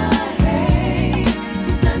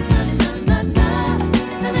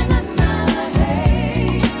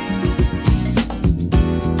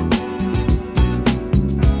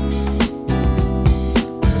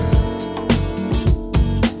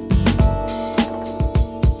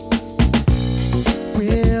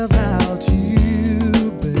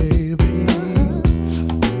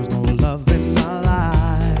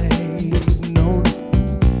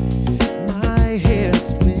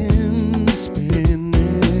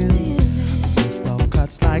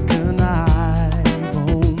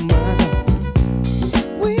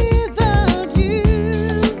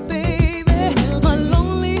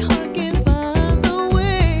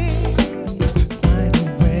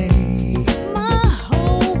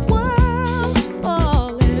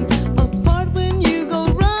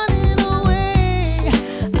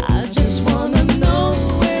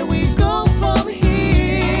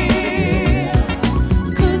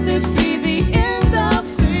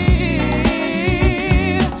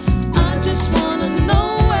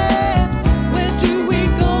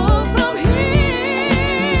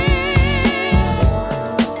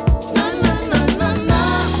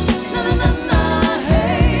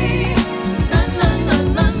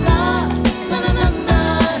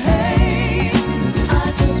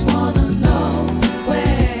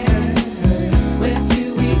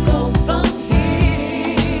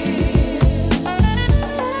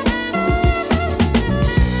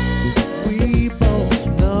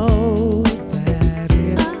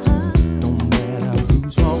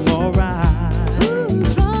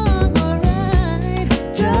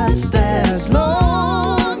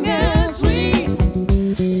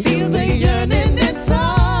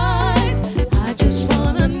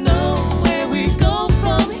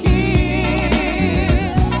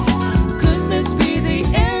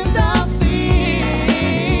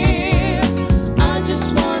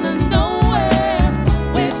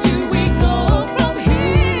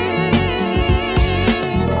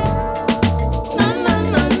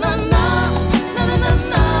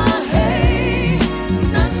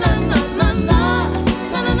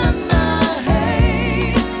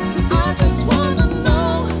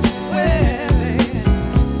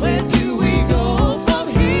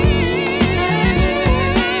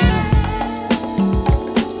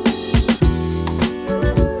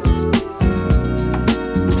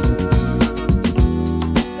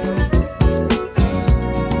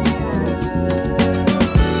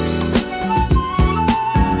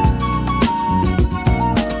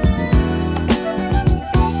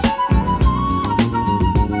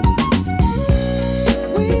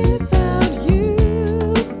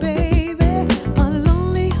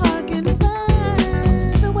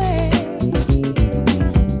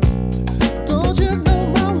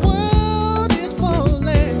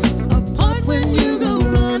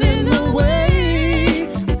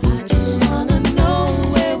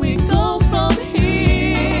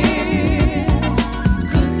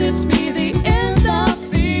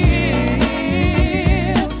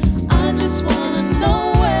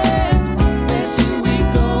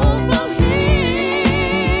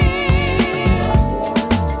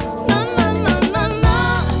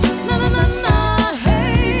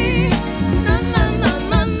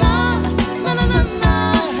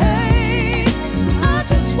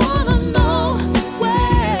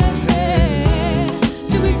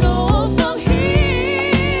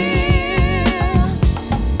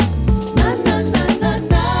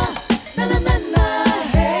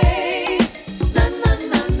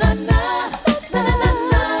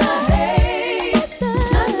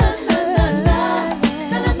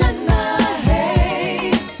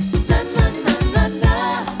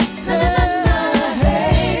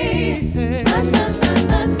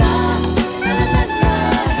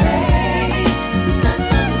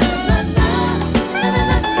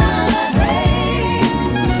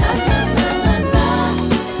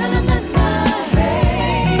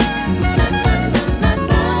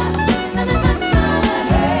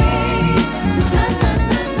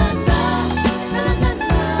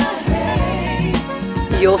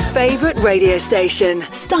Your favourite radio station,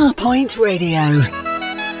 Starpoint Radio.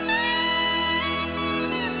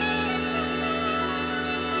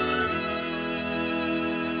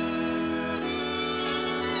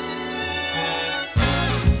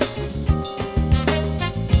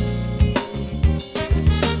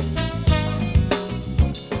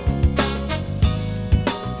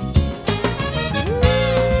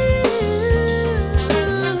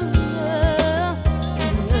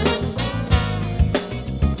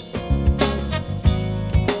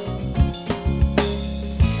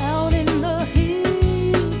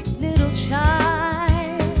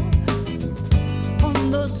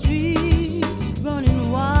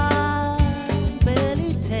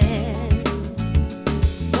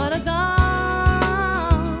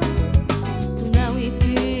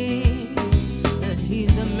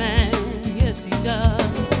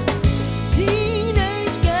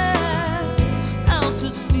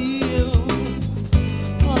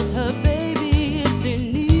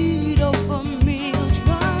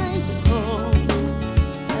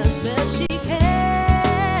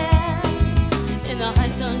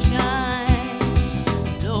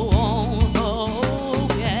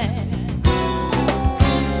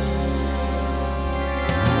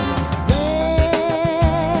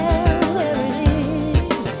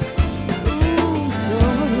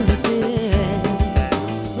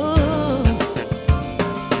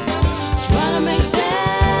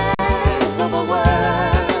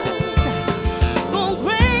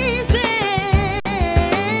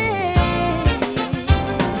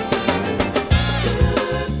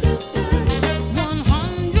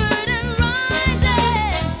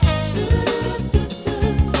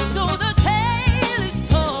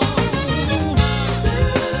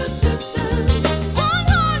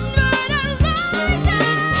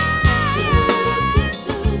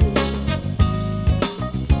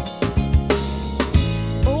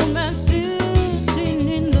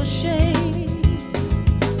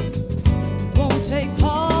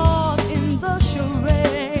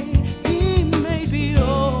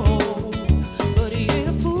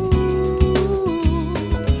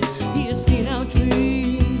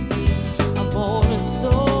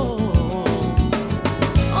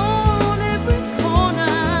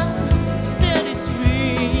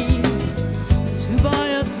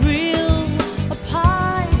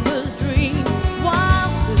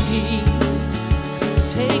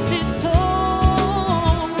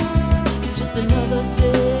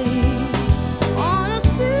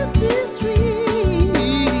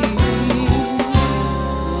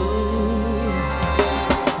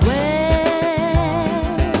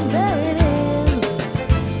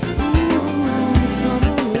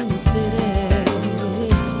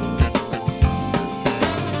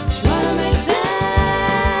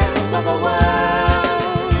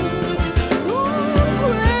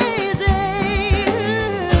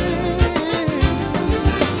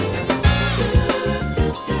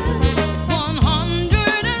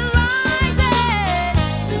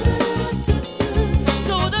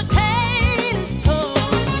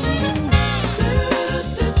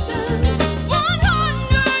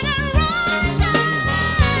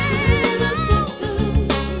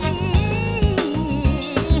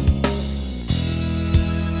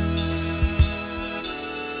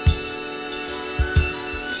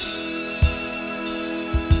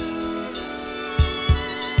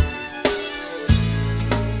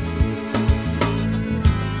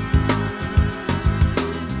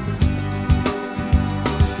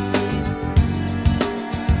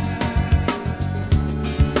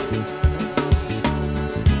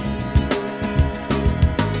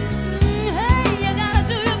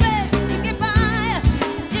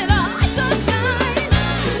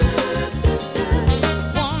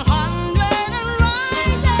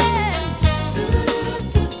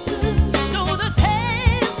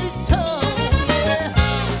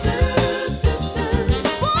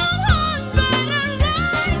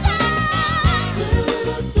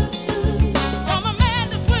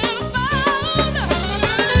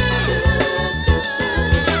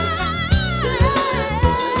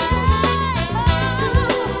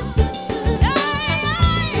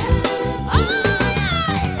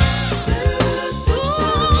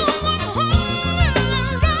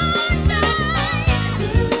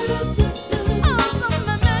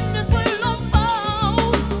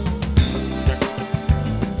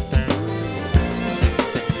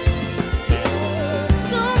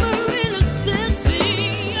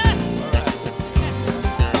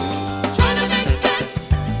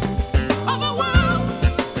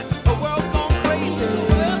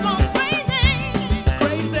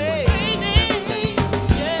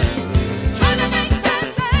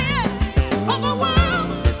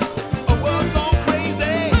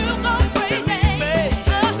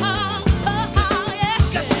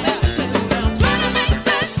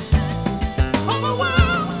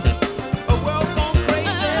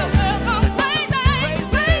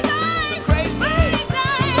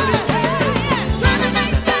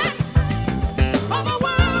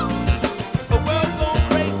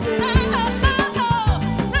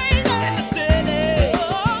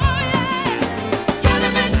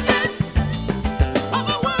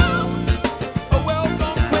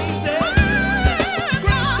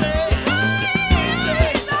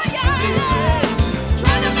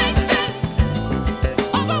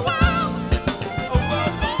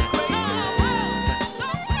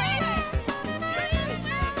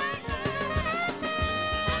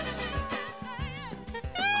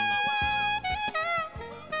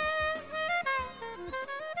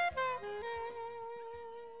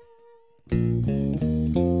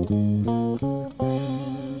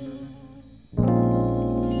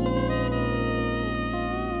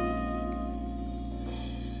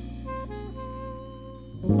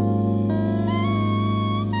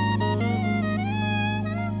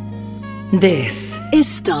 This is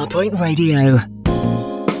Starpoint Radio.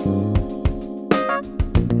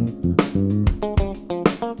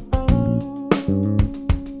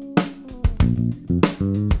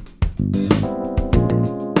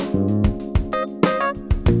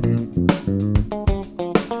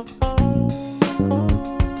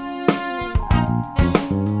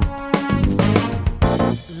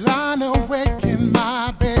 Lying awake in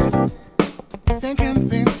my bed, thinking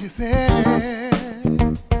things you said.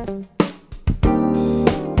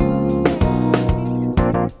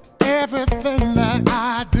 Everything that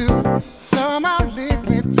I do somehow leads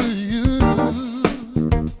me to you.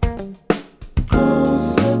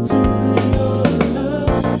 Closer to your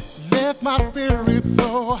love. Lift my spirit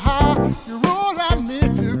so high, you're all I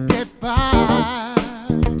need to get by.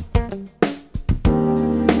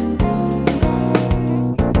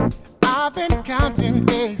 I've been counting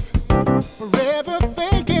days, forever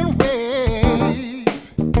thinking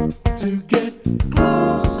ways to get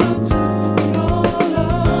closer to your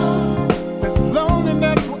love. This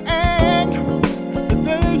loneliness will end the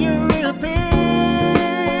day you reappear.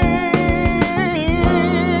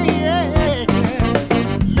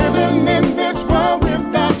 Living in this world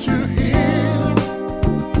without you here,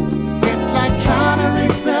 it's like trying to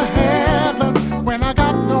reach the heavens when I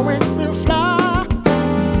got no wings to fly.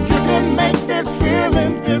 You can make this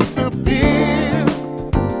feeling disappear.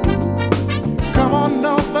 Come on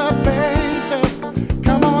over, baby.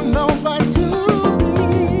 Come on over to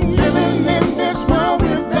me. Living in this world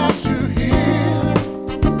without you here,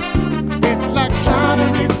 it's like trying to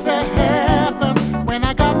reach the heavens when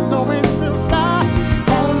I got no wings to fly.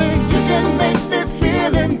 Only you can make this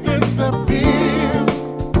feeling disappear.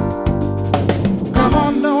 Come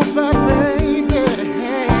on over, baby.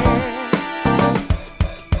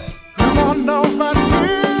 Come on over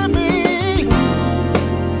to me.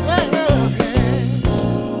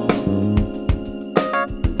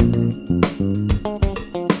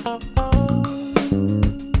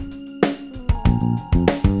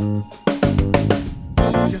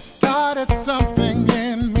 You started something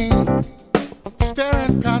in me,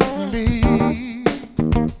 staring constantly.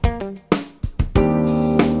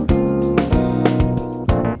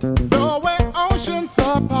 Though we're oceans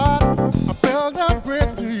apart, I built a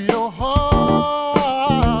bridge to your heart.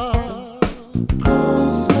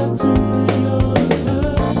 Closer to your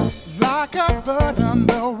love. Like a bird on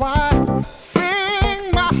the wire,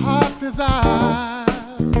 sing my heart's desire.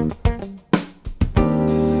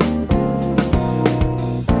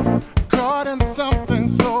 Caught in something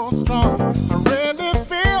so strong, I really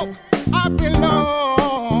feel I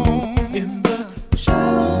belong in the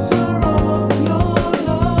shelter of your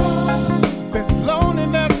love. This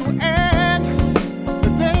loneliness will end the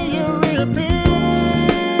day you reappear.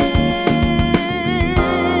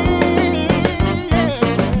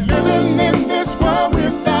 Living in this world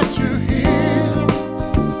without you here,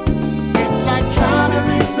 it's like trying to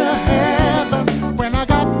reach the heavens when I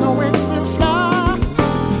got no wings to fly.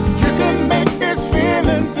 You can make this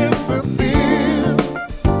feeling disappear.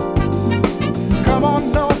 Come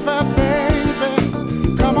on over, baby.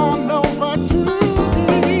 Come on over to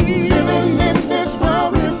me. Living in this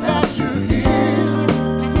world without you here,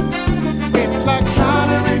 it's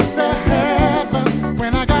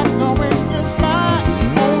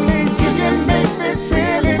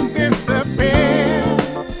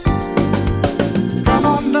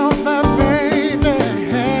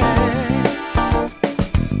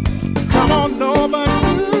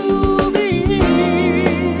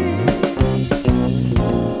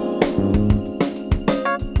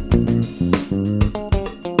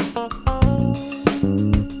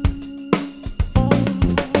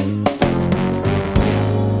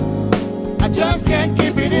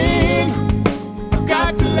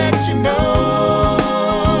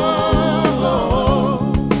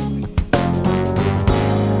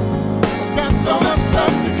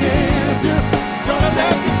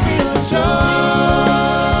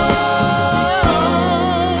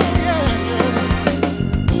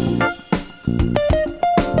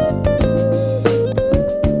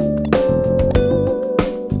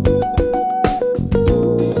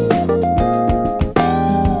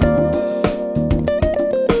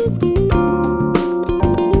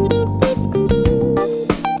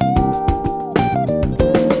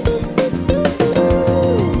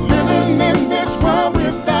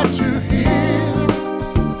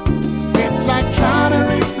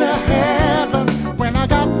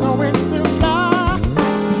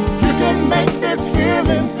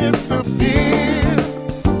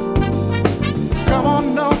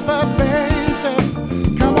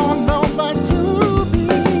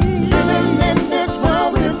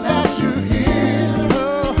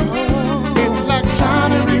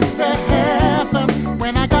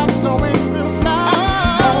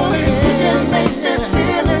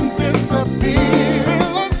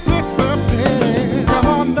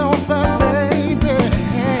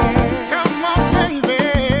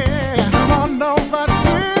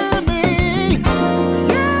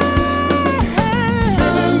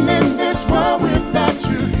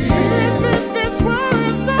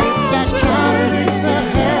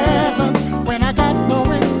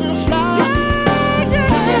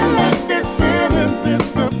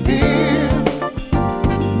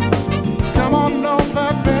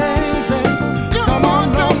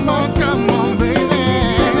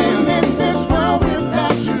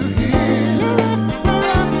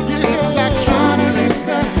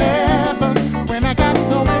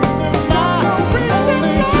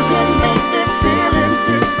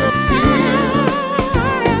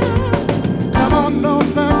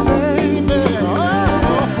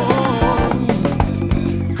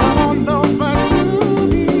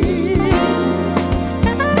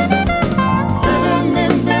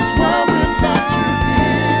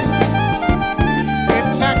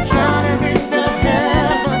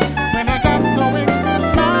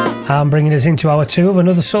And bringing us into hour 2 of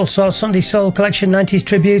another Soulsorts Sunday Soul Collection 90s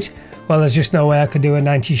tribute. Well, there's just no way I could do a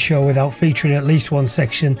 90s show without featuring at least one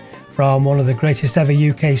section from one of the greatest ever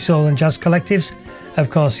UK soul and jazz collectives. Of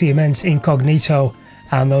course, the immense Incognito,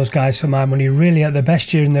 and those guys, for my money, really at their best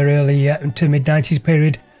during their early to mid-90s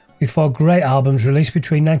period, with 4 great albums released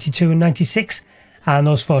between 92 and 96, and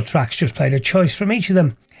those 4 tracks just played a choice from each of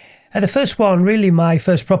them. The first one, really my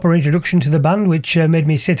first proper introduction to the band, which made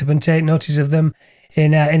me sit up and take notice of them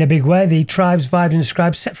in a big way. The Tribes, Vibes and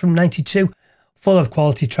Scribes, set from 92, full of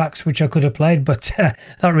quality tracks which I could have played, but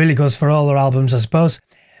that really goes for all their albums, I suppose.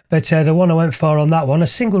 But the one I went for on that one, a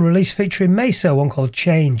single release featuring Mesa, one called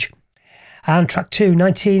Change. And track 2,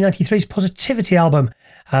 1993's Positivity album,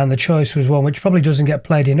 and the choice was one which probably doesn't get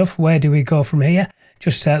played enough, Where Do We Go From Here?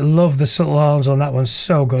 Just love the subtle horns on that one,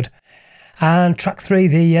 so good. And track 3,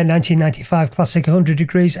 the 1995 classic 100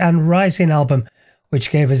 Degrees and Rising album, which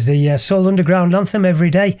gave us the Soul Underground anthem Every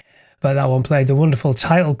Day, but that one played the wonderful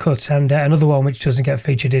title cut, and another one which doesn't get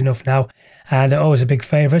featured enough now, and always a big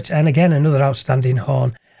favourite, and again another outstanding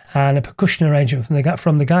horn, and a percussion arrangement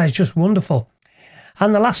from the guys, just wonderful.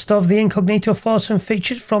 And the last of the Incognito foursome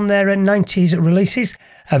featured from their 90s releases,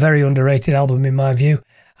 a very underrated album in my view,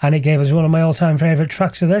 and it gave us one of my all-time favourite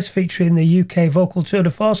tracks of theirs, featuring the UK vocal tour de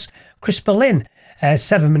force, Chris Berlin,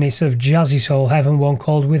 7 minutes of jazzy soul heaven, one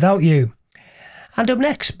called Without You. And up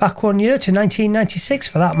next, back 1 year to 1996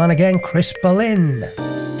 for that man again, Chris Berlin.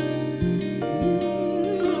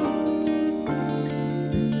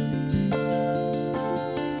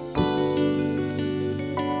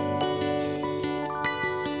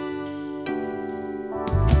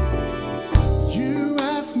 You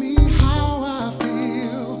ask me how I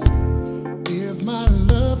feel. Is my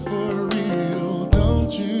love for real?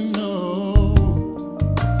 Don't you know?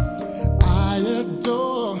 I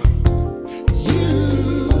adore you.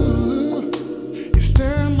 You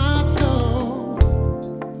stir my soul.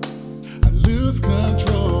 I lose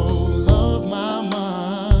control of my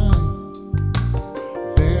mind.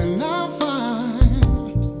 Then I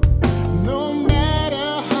find no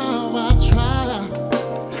matter how I try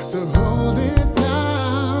to hold it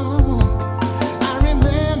down. I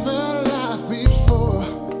remember life before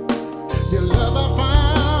your love I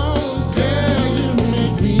found. Girl, you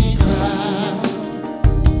make me cry,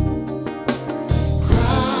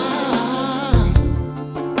 cry,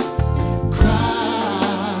 cry.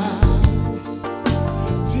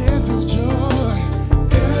 Tears of joy.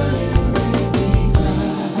 Girl, you make me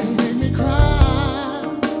cry. You make me cry,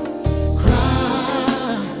 cry.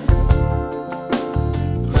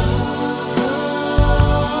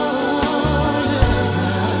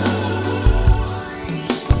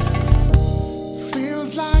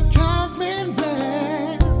 Feels like I've been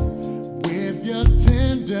blessed with your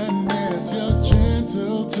tenderness, your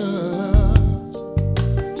gentle touch.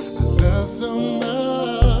 I love so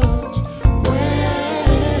much when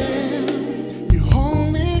you hold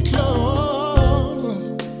me close.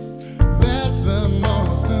 That's the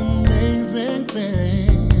most amazing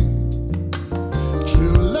thing.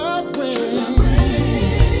 True love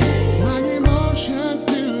brings my emotions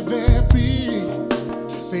to their peak.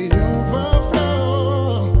 They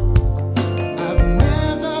overflow. I've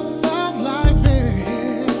never felt like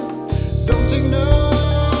this. Don't you know?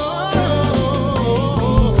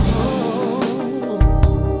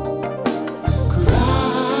 Cry,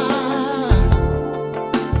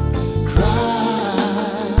 cry.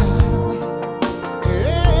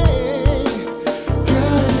 Hey,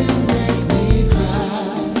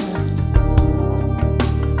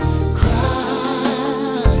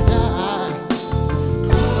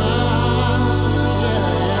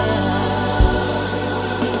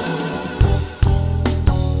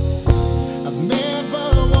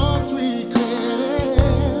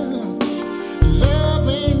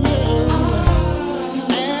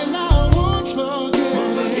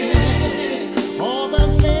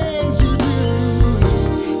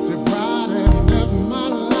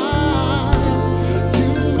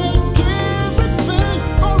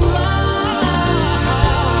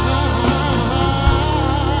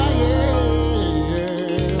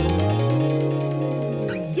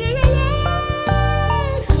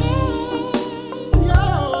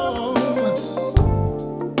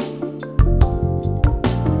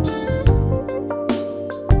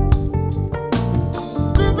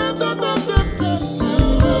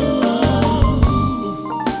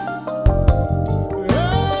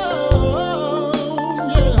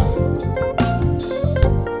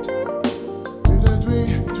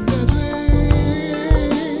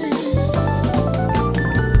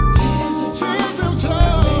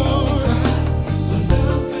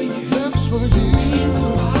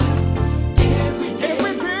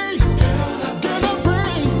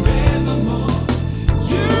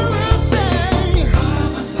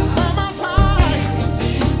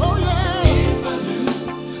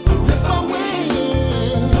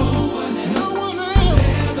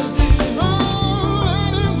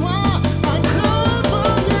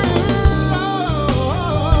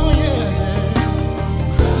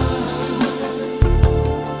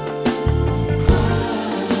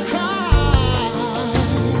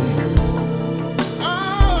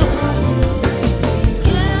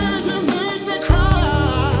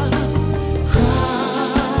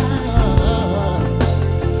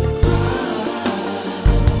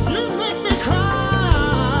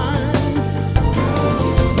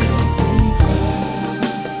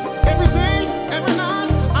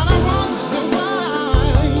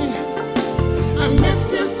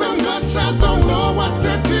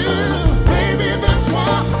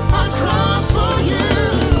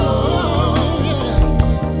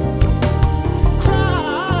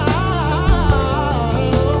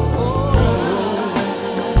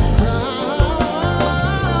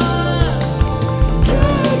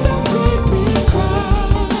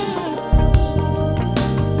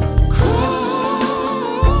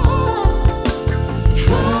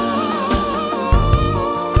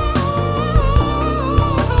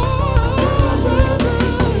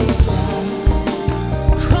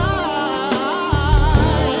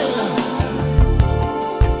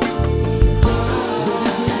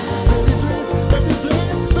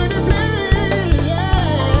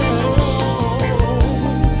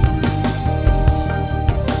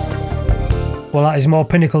 Well, that is more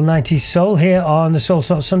pinnacle 90s soul here on the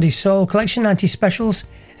Soulsorts Sunday Soul Collection 90s specials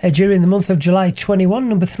during the month of July 21,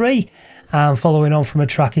 number 3. And following on from a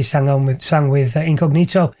track he sang with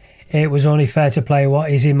Incognito, it was only fair to play what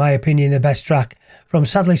is, in my opinion, the best track from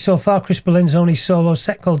Sadly So Far, Chris Berlin's only solo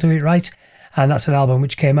set called Do It Right. And that's an album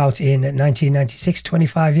which came out in 1996,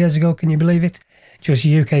 25 years ago, can you believe it? Just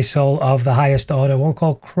UK soul of the highest order, one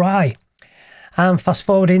called Cry. And fast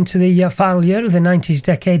forward into the final year of the 90s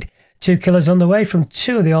decade, two killers on the way from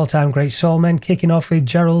two of the all-time great soul men, kicking off with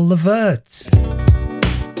Gerald Levert.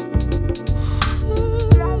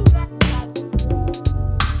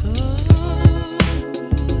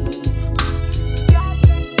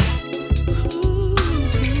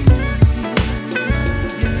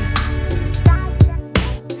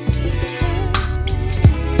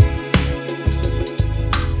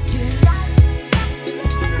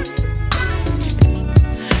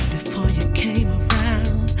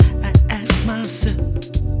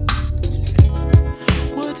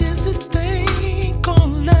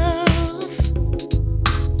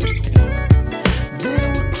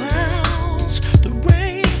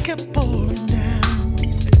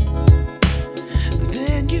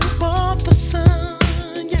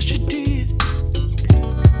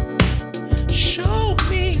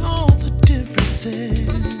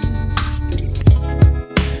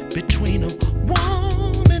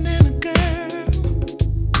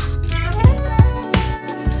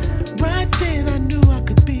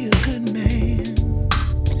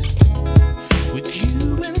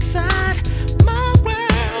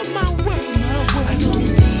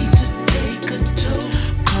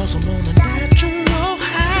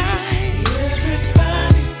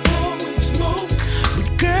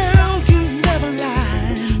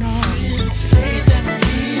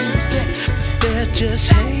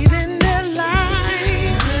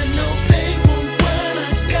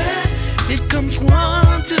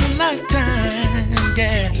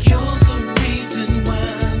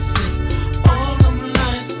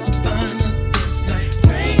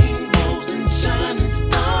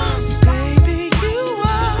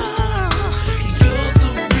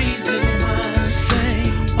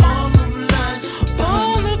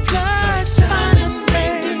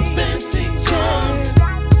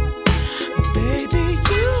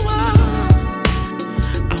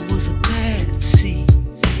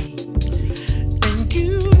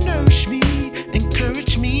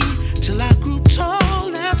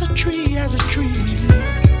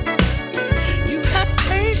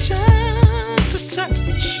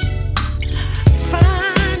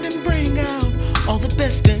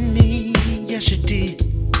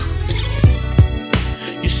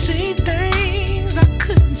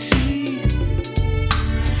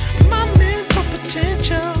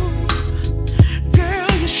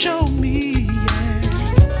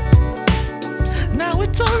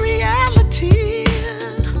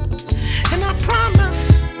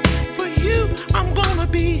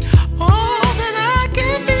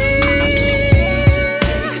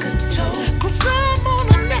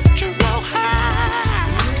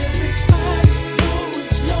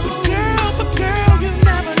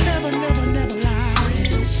 Never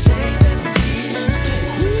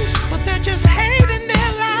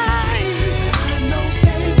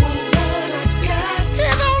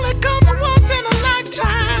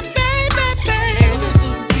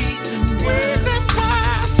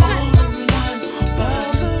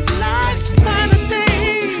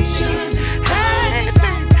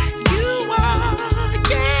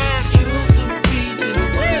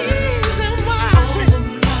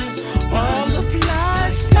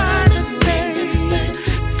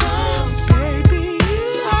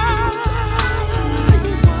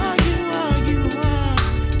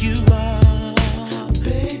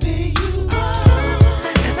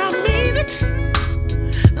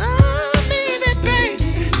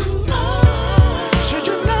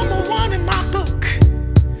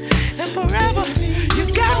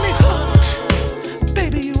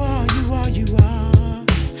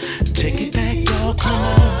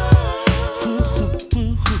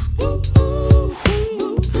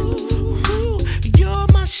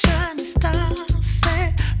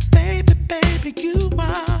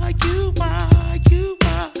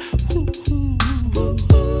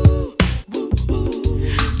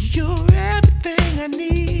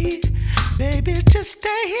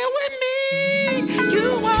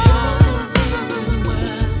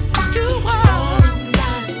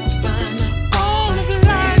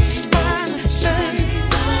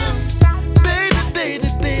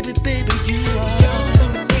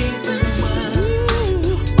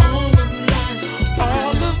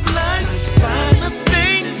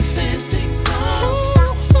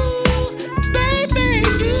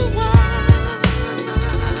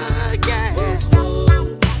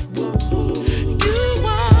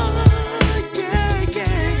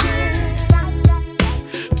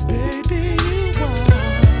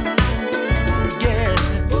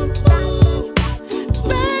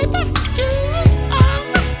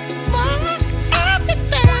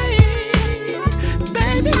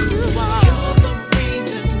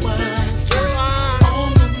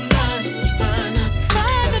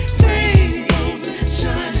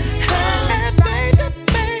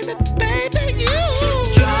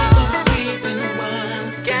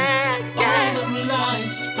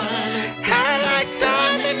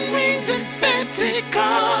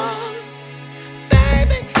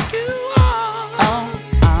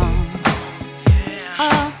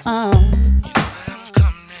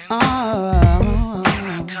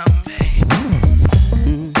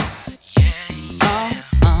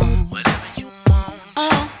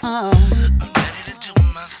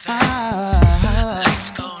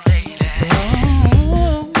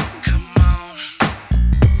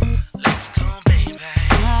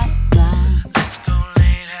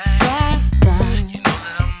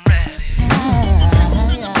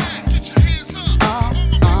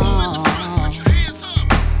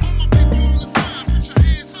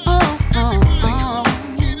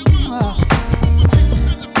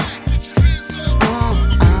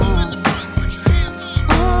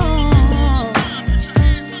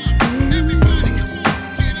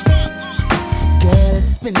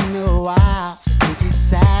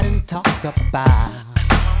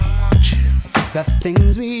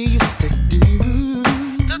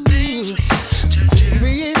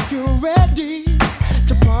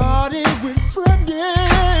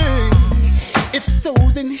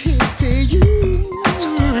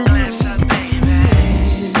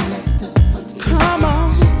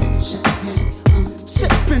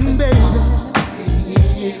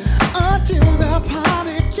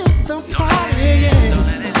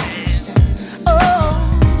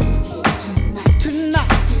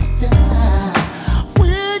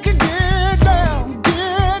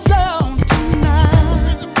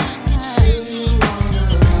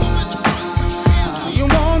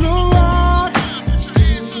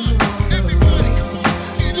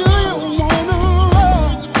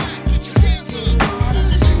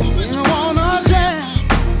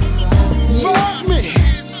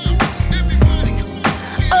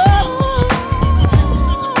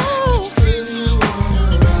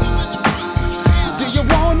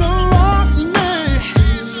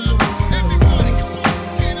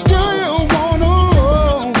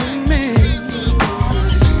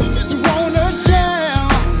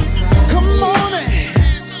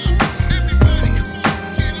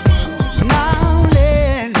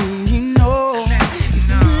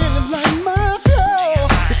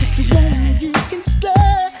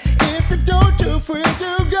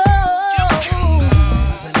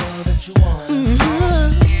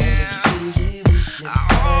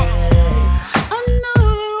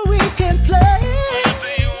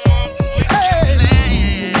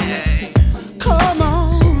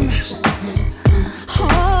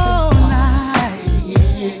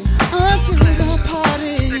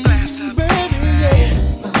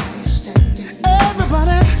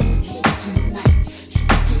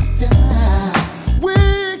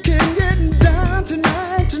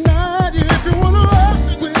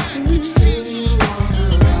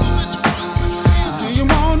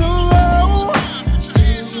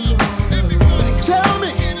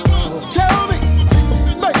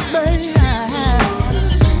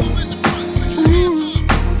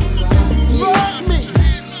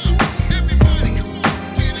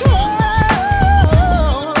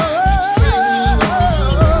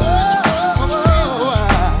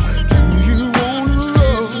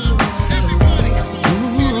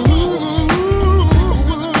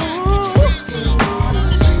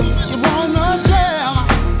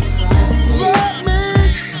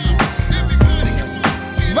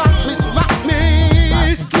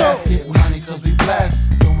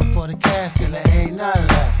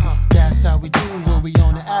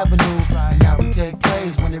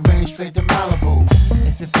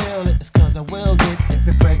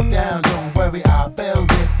Mary, I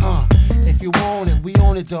build it. If you want it, we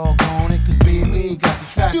own it, doggone it. Cause B&E got the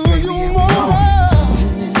tracks, Do baby, you and we want own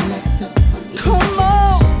it. Come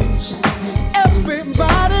on,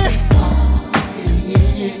 everybody,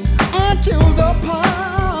 until the party.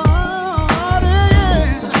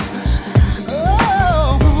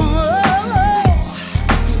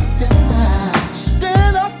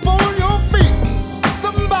 Stand up on your feet.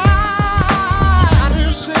 Somebody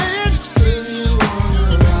say it.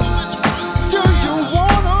 Do you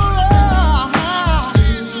wanna ride?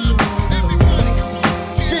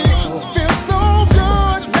 Feel so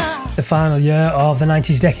good now. The final year of the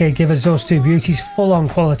 90s decade gave us those two beauties, full-on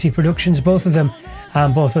quality productions, both of them,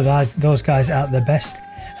 and both of those guys at their best.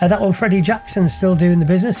 That one, Freddie Jackson, still doing the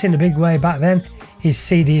business in a big way back then. His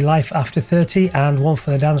CD Life After 30, and one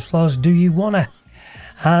for the dance floors, Do You Wanna?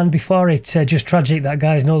 And before it, just tragic that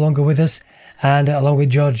guy is no longer with us, and along with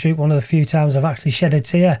George Duke, one of the few times I've actually shed a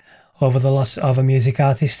tear over the loss of a music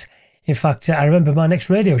artist. In fact, I remember my next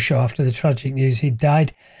radio show after the tragic news he'd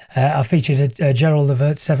died. I featured a Gerald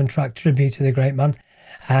Levert 7-track tribute to the great man,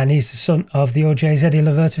 and he's the son of the OJ's Eddie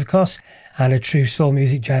Levert, of course, and a true soul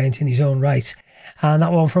music giant in his own right. And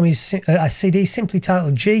that one from his CD simply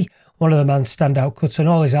titled G, one of the man's standout cuts on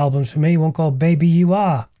all his albums for me, one called Baby You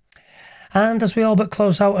Are. And as we all but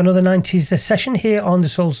close out another 90s session here on the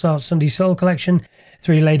Soulsorts Sunday Soul Collection,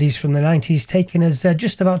 three ladies from the 90s taking us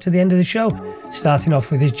just about to the end of the show, starting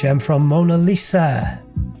off with this gem from Mona Lisa.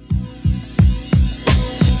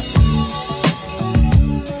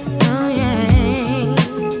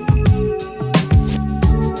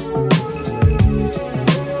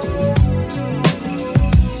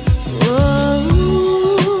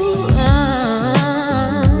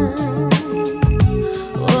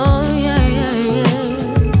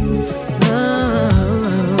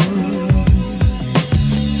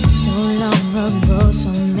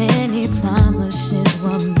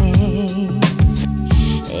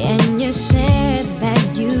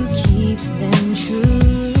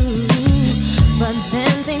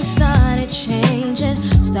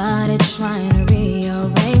 Trying to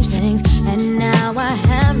rearrange things, and now I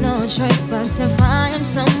have no choice but to find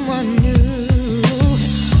someone new.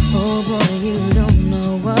 Oh boy, you don't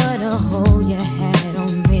know what a hold you had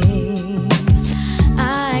on me.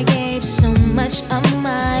 I gave so much of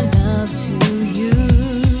my love to you,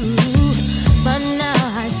 but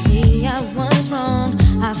now I see I was wrong.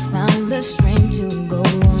 I found the strength to go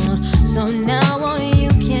on, so now all you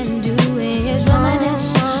can do is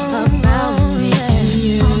reminisce about me and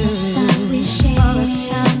you.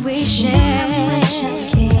 Time we share, how much I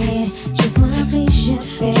care. Just wanna please you,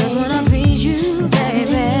 baby. Just wanna please you,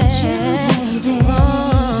 baby.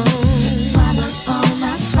 Oh,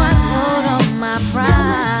 swallow all my pride. Got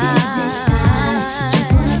my tears inside.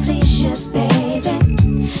 Just wanna please you, baby.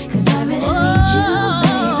 'Cause I really need you,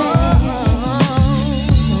 baby.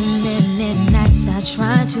 So many nights I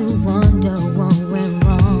try to wonder what went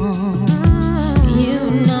wrong. You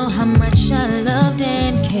know how much I loved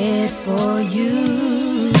and cared for you.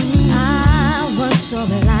 So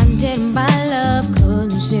blinded by love,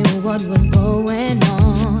 couldn't see what was going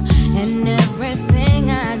on. And everything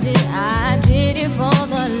I did it for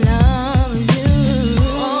the love of you.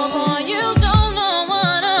 Oh boy, you don't know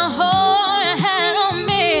what a hold you had on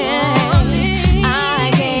me. I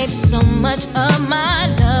gave so much of my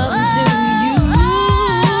love to you,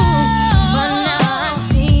 but now I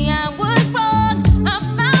see I was wrong. I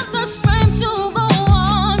found the strength to go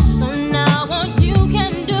on. So now what you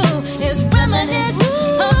can do is reminisce.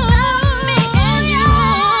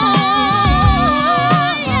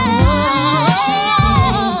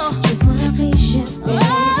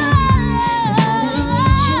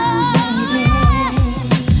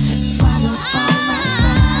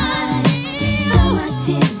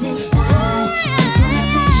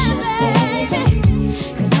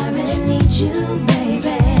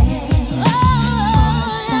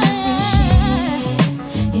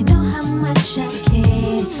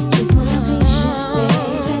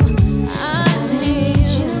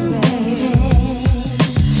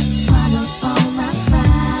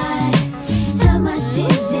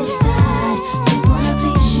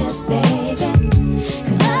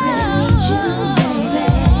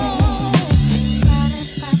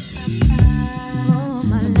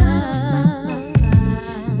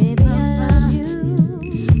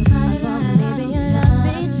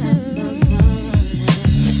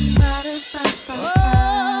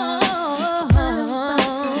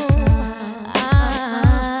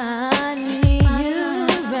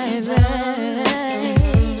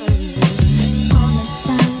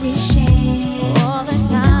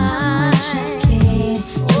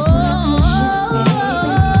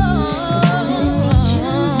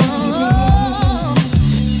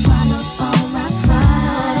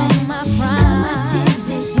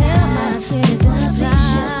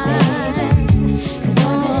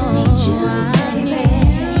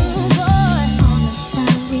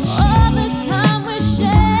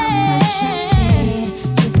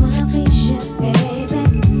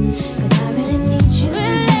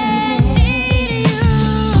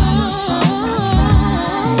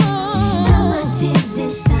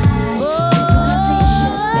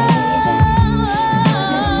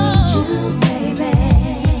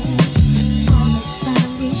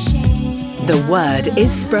 word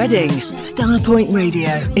is spreading. Starpoint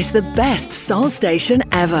Radio is the best soul station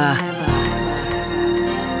ever.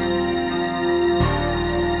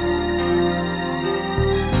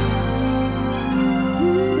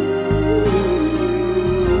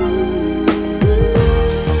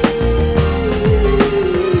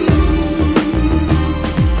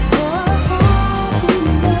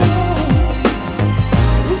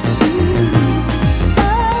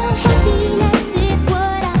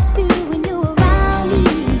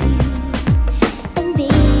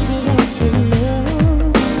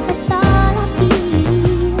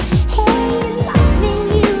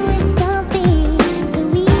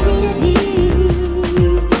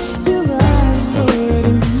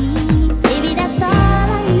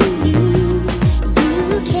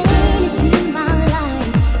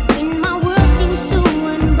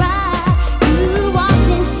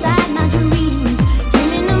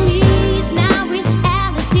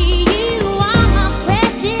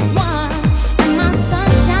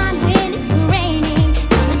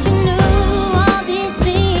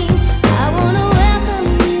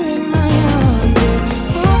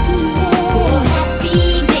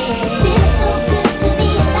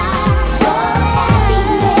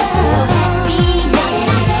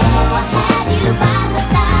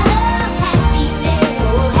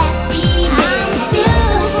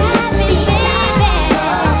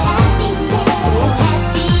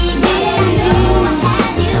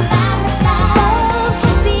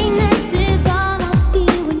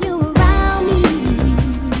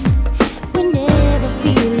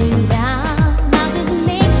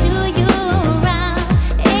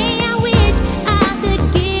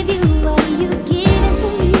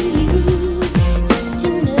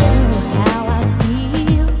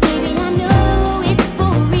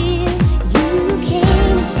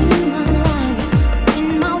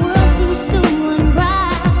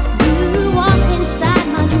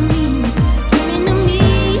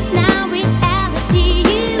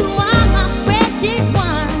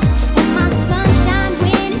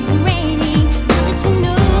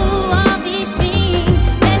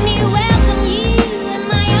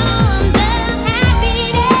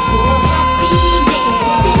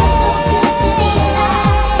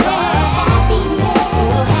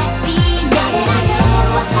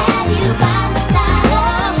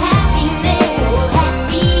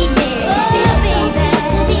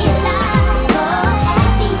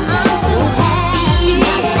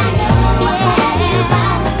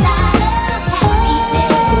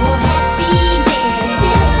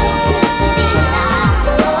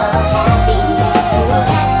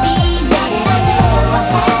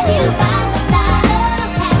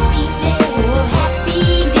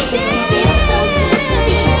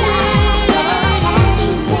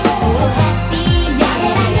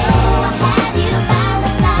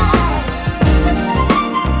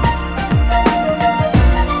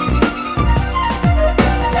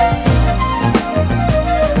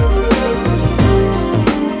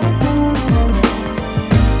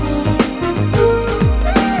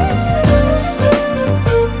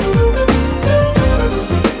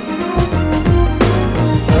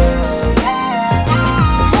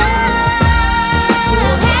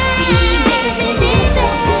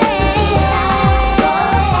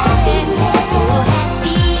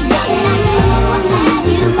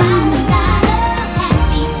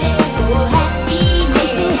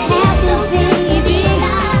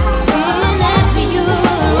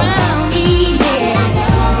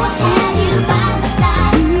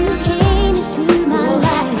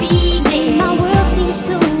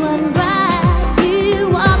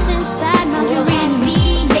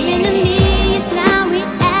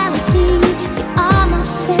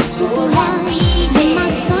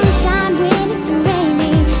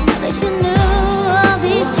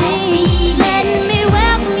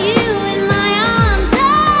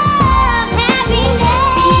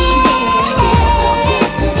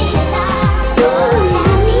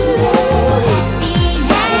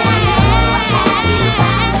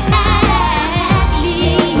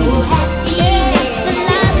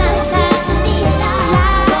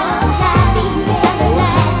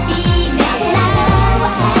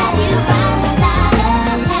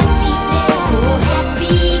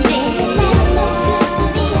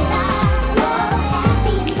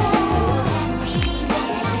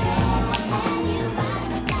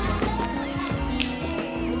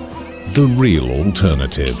 The real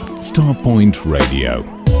alternative. Starpoint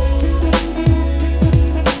Radio.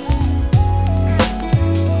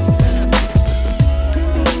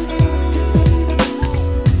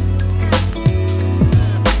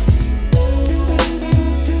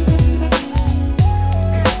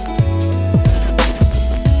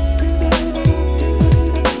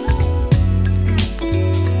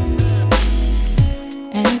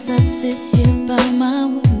 my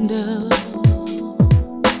window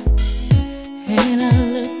and I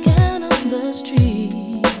look out on the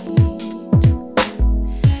street,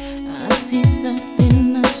 I see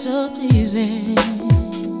something not so pleasing.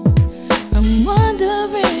 I'm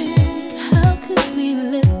wondering, how could we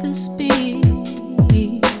let this be?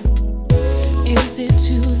 Is it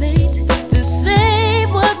too late to save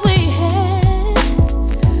what we had?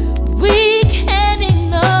 We can't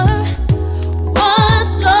ignore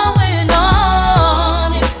what's going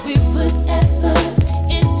on. If we put efforts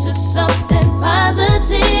into something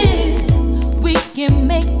positive, we can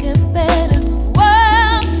make a better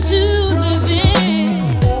world to live in.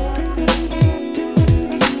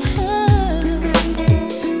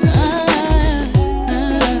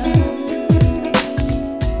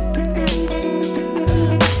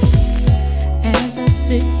 As I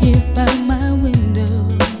sit here by my window,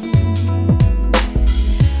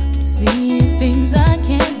 I'm seeing things I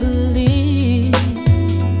can't believe.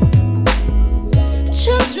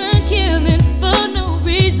 Children killing for no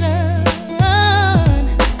reason.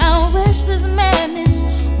 I wish this madness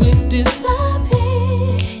would disappear.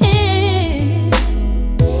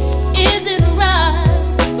 Is it right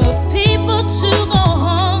for people to go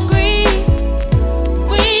hungry?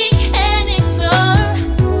 We can't ignore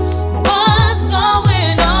what's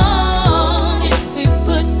going on. If we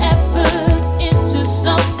put efforts into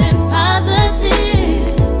something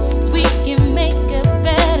positive, we can make a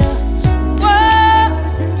better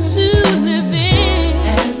world to live in.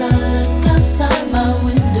 As I look outside my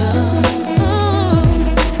window,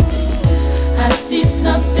 I see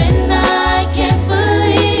something I can't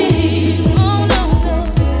believe. Oh, no.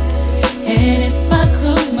 And if I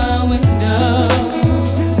close my window,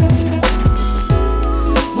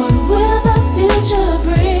 what will the future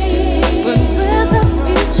bring? What will the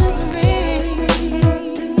future bring?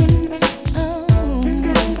 Oh,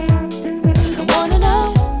 I wanna know.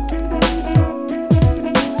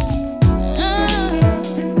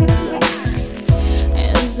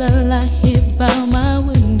 As I lie here by my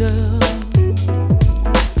window,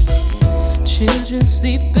 children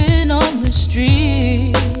sleeping on the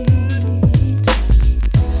street.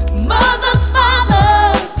 Mothers,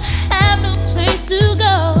 fathers have no place to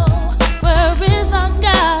go. Where is our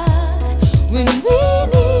God when we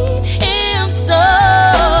need Him so?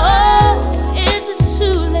 Is it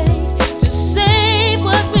too late to save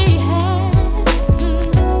what we have?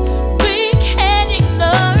 We can't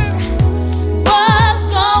ignore what's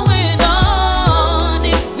going on.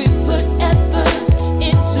 If we put efforts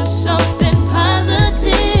into something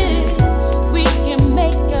positive, we can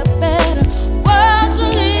make a better world to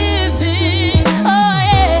live in. Oh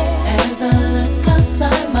yeah. As I look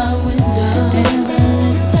outside my window,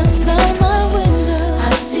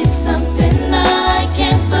 I see something I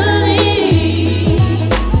can't believe.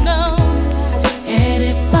 No. And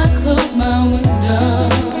if I close my window,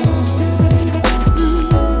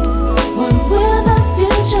 what will the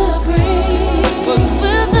future bring? What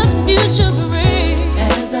will the future bring?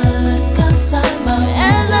 As I look outside my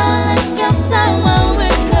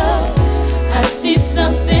window, I see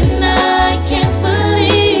something I can't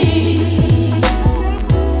believe.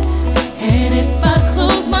 And if I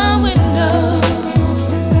close my window,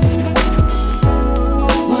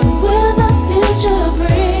 what will the future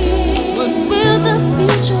bring? What will the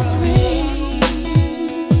future bring?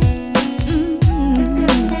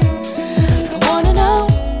 I wanna know,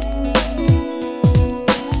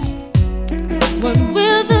 what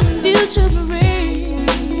will the future bring?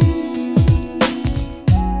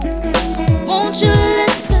 Won't you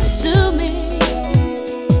listen to me?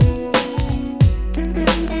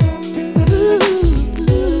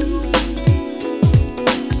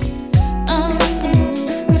 I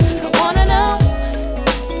wanna know,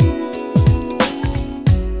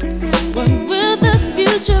 what will the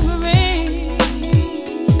future bring?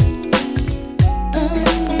 I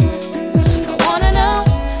wanna know,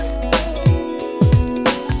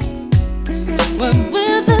 what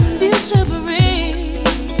will the future bring?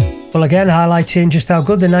 Well, again, highlighting just how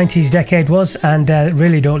good the 90s decade was, and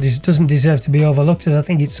really doesn't deserve to be overlooked, as I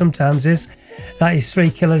think it sometimes is. That is Three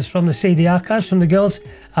Killers from the CD archives from the Girls,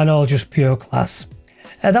 and all just pure class.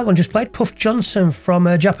 That one just played Puff Johnson from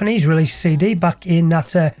a Japanese release CD back in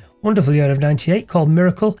that wonderful year of 98 called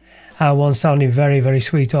Miracle. One sounding very, very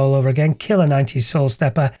sweet all over again. Killer 90s soul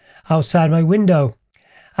stepper, Outside My Window.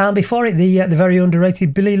 And before it, the very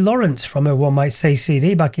underrated Billy Lawrence from a One Might Say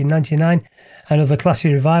CD back in 99. Another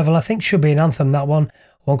classy revival, I think should be an anthem, that one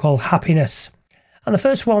called Happiness. And the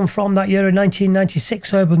first one from that year in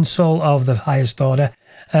 1996, Urban Soul of the highest order,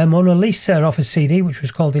 Mona Lisa off a CD which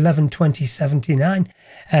was called 11/20/79.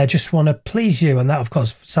 Just Want to Please You, and that of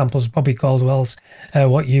course samples Bobby Caldwell's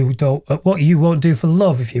What You Won't Do for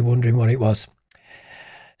Love, if you're wondering what it was.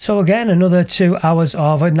 So again, another 2 hours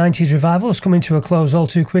of 90s revivals coming to a close all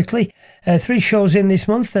too quickly. 3 shows in this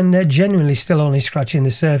month, and genuinely still only scratching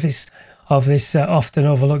the surface of this often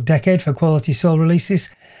overlooked decade for quality soul releases.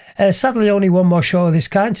 Sadly, only one more show of this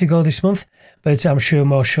kind to go this month, but I'm sure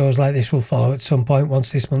more shows like this will follow at some point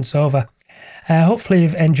once this month's over. Hopefully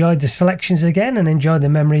you've enjoyed the selections again and enjoyed the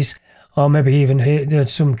memories, or maybe even heard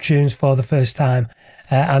some tunes for the first time.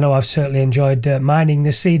 I know I've certainly enjoyed mining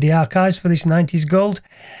the CD archives for this 90s gold.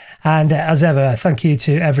 And as ever, thank you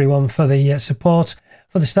to everyone for the support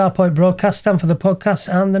for the Starpoint broadcast and for the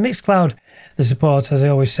podcast and the Mixcloud. The support, as I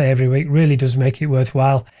always say every week, really does make it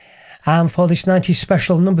worthwhile. And for this 90s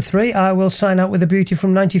special number 3, I will sign out with a beauty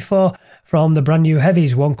from 94 from the brand new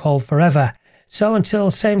Heavies, one called Forever. So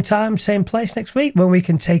until same time, same place next week, when we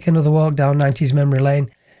can take another walk down 90s memory lane.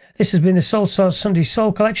 This has been the Soulsorts Sunday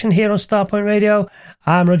Soul Collection here on Starpoint Radio.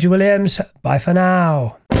 I'm Roger Williams. Bye for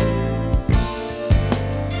now.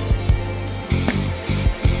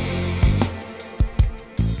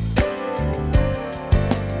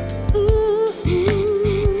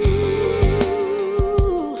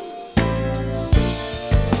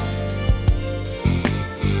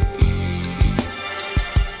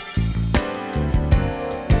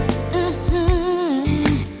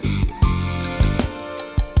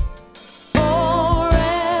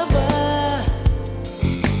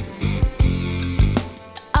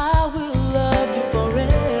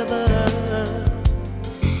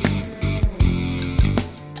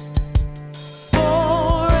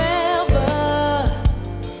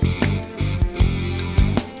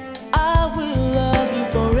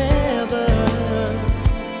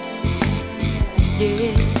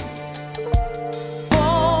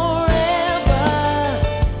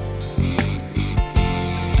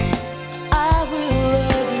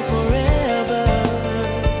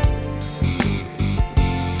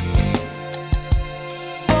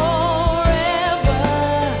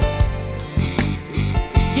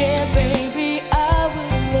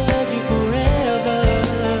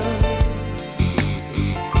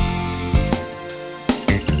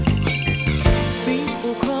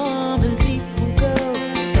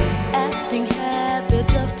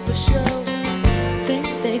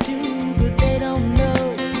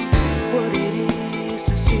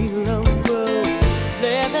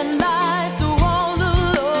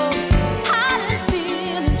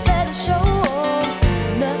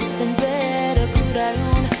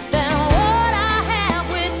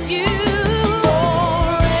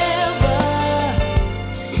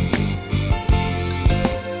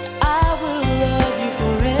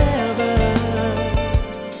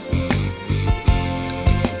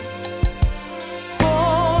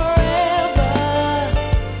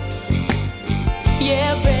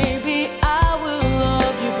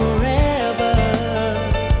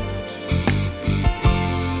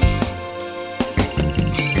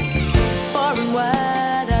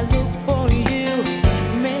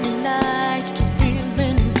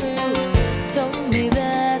 Told me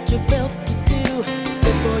that you felt to do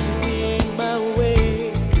before you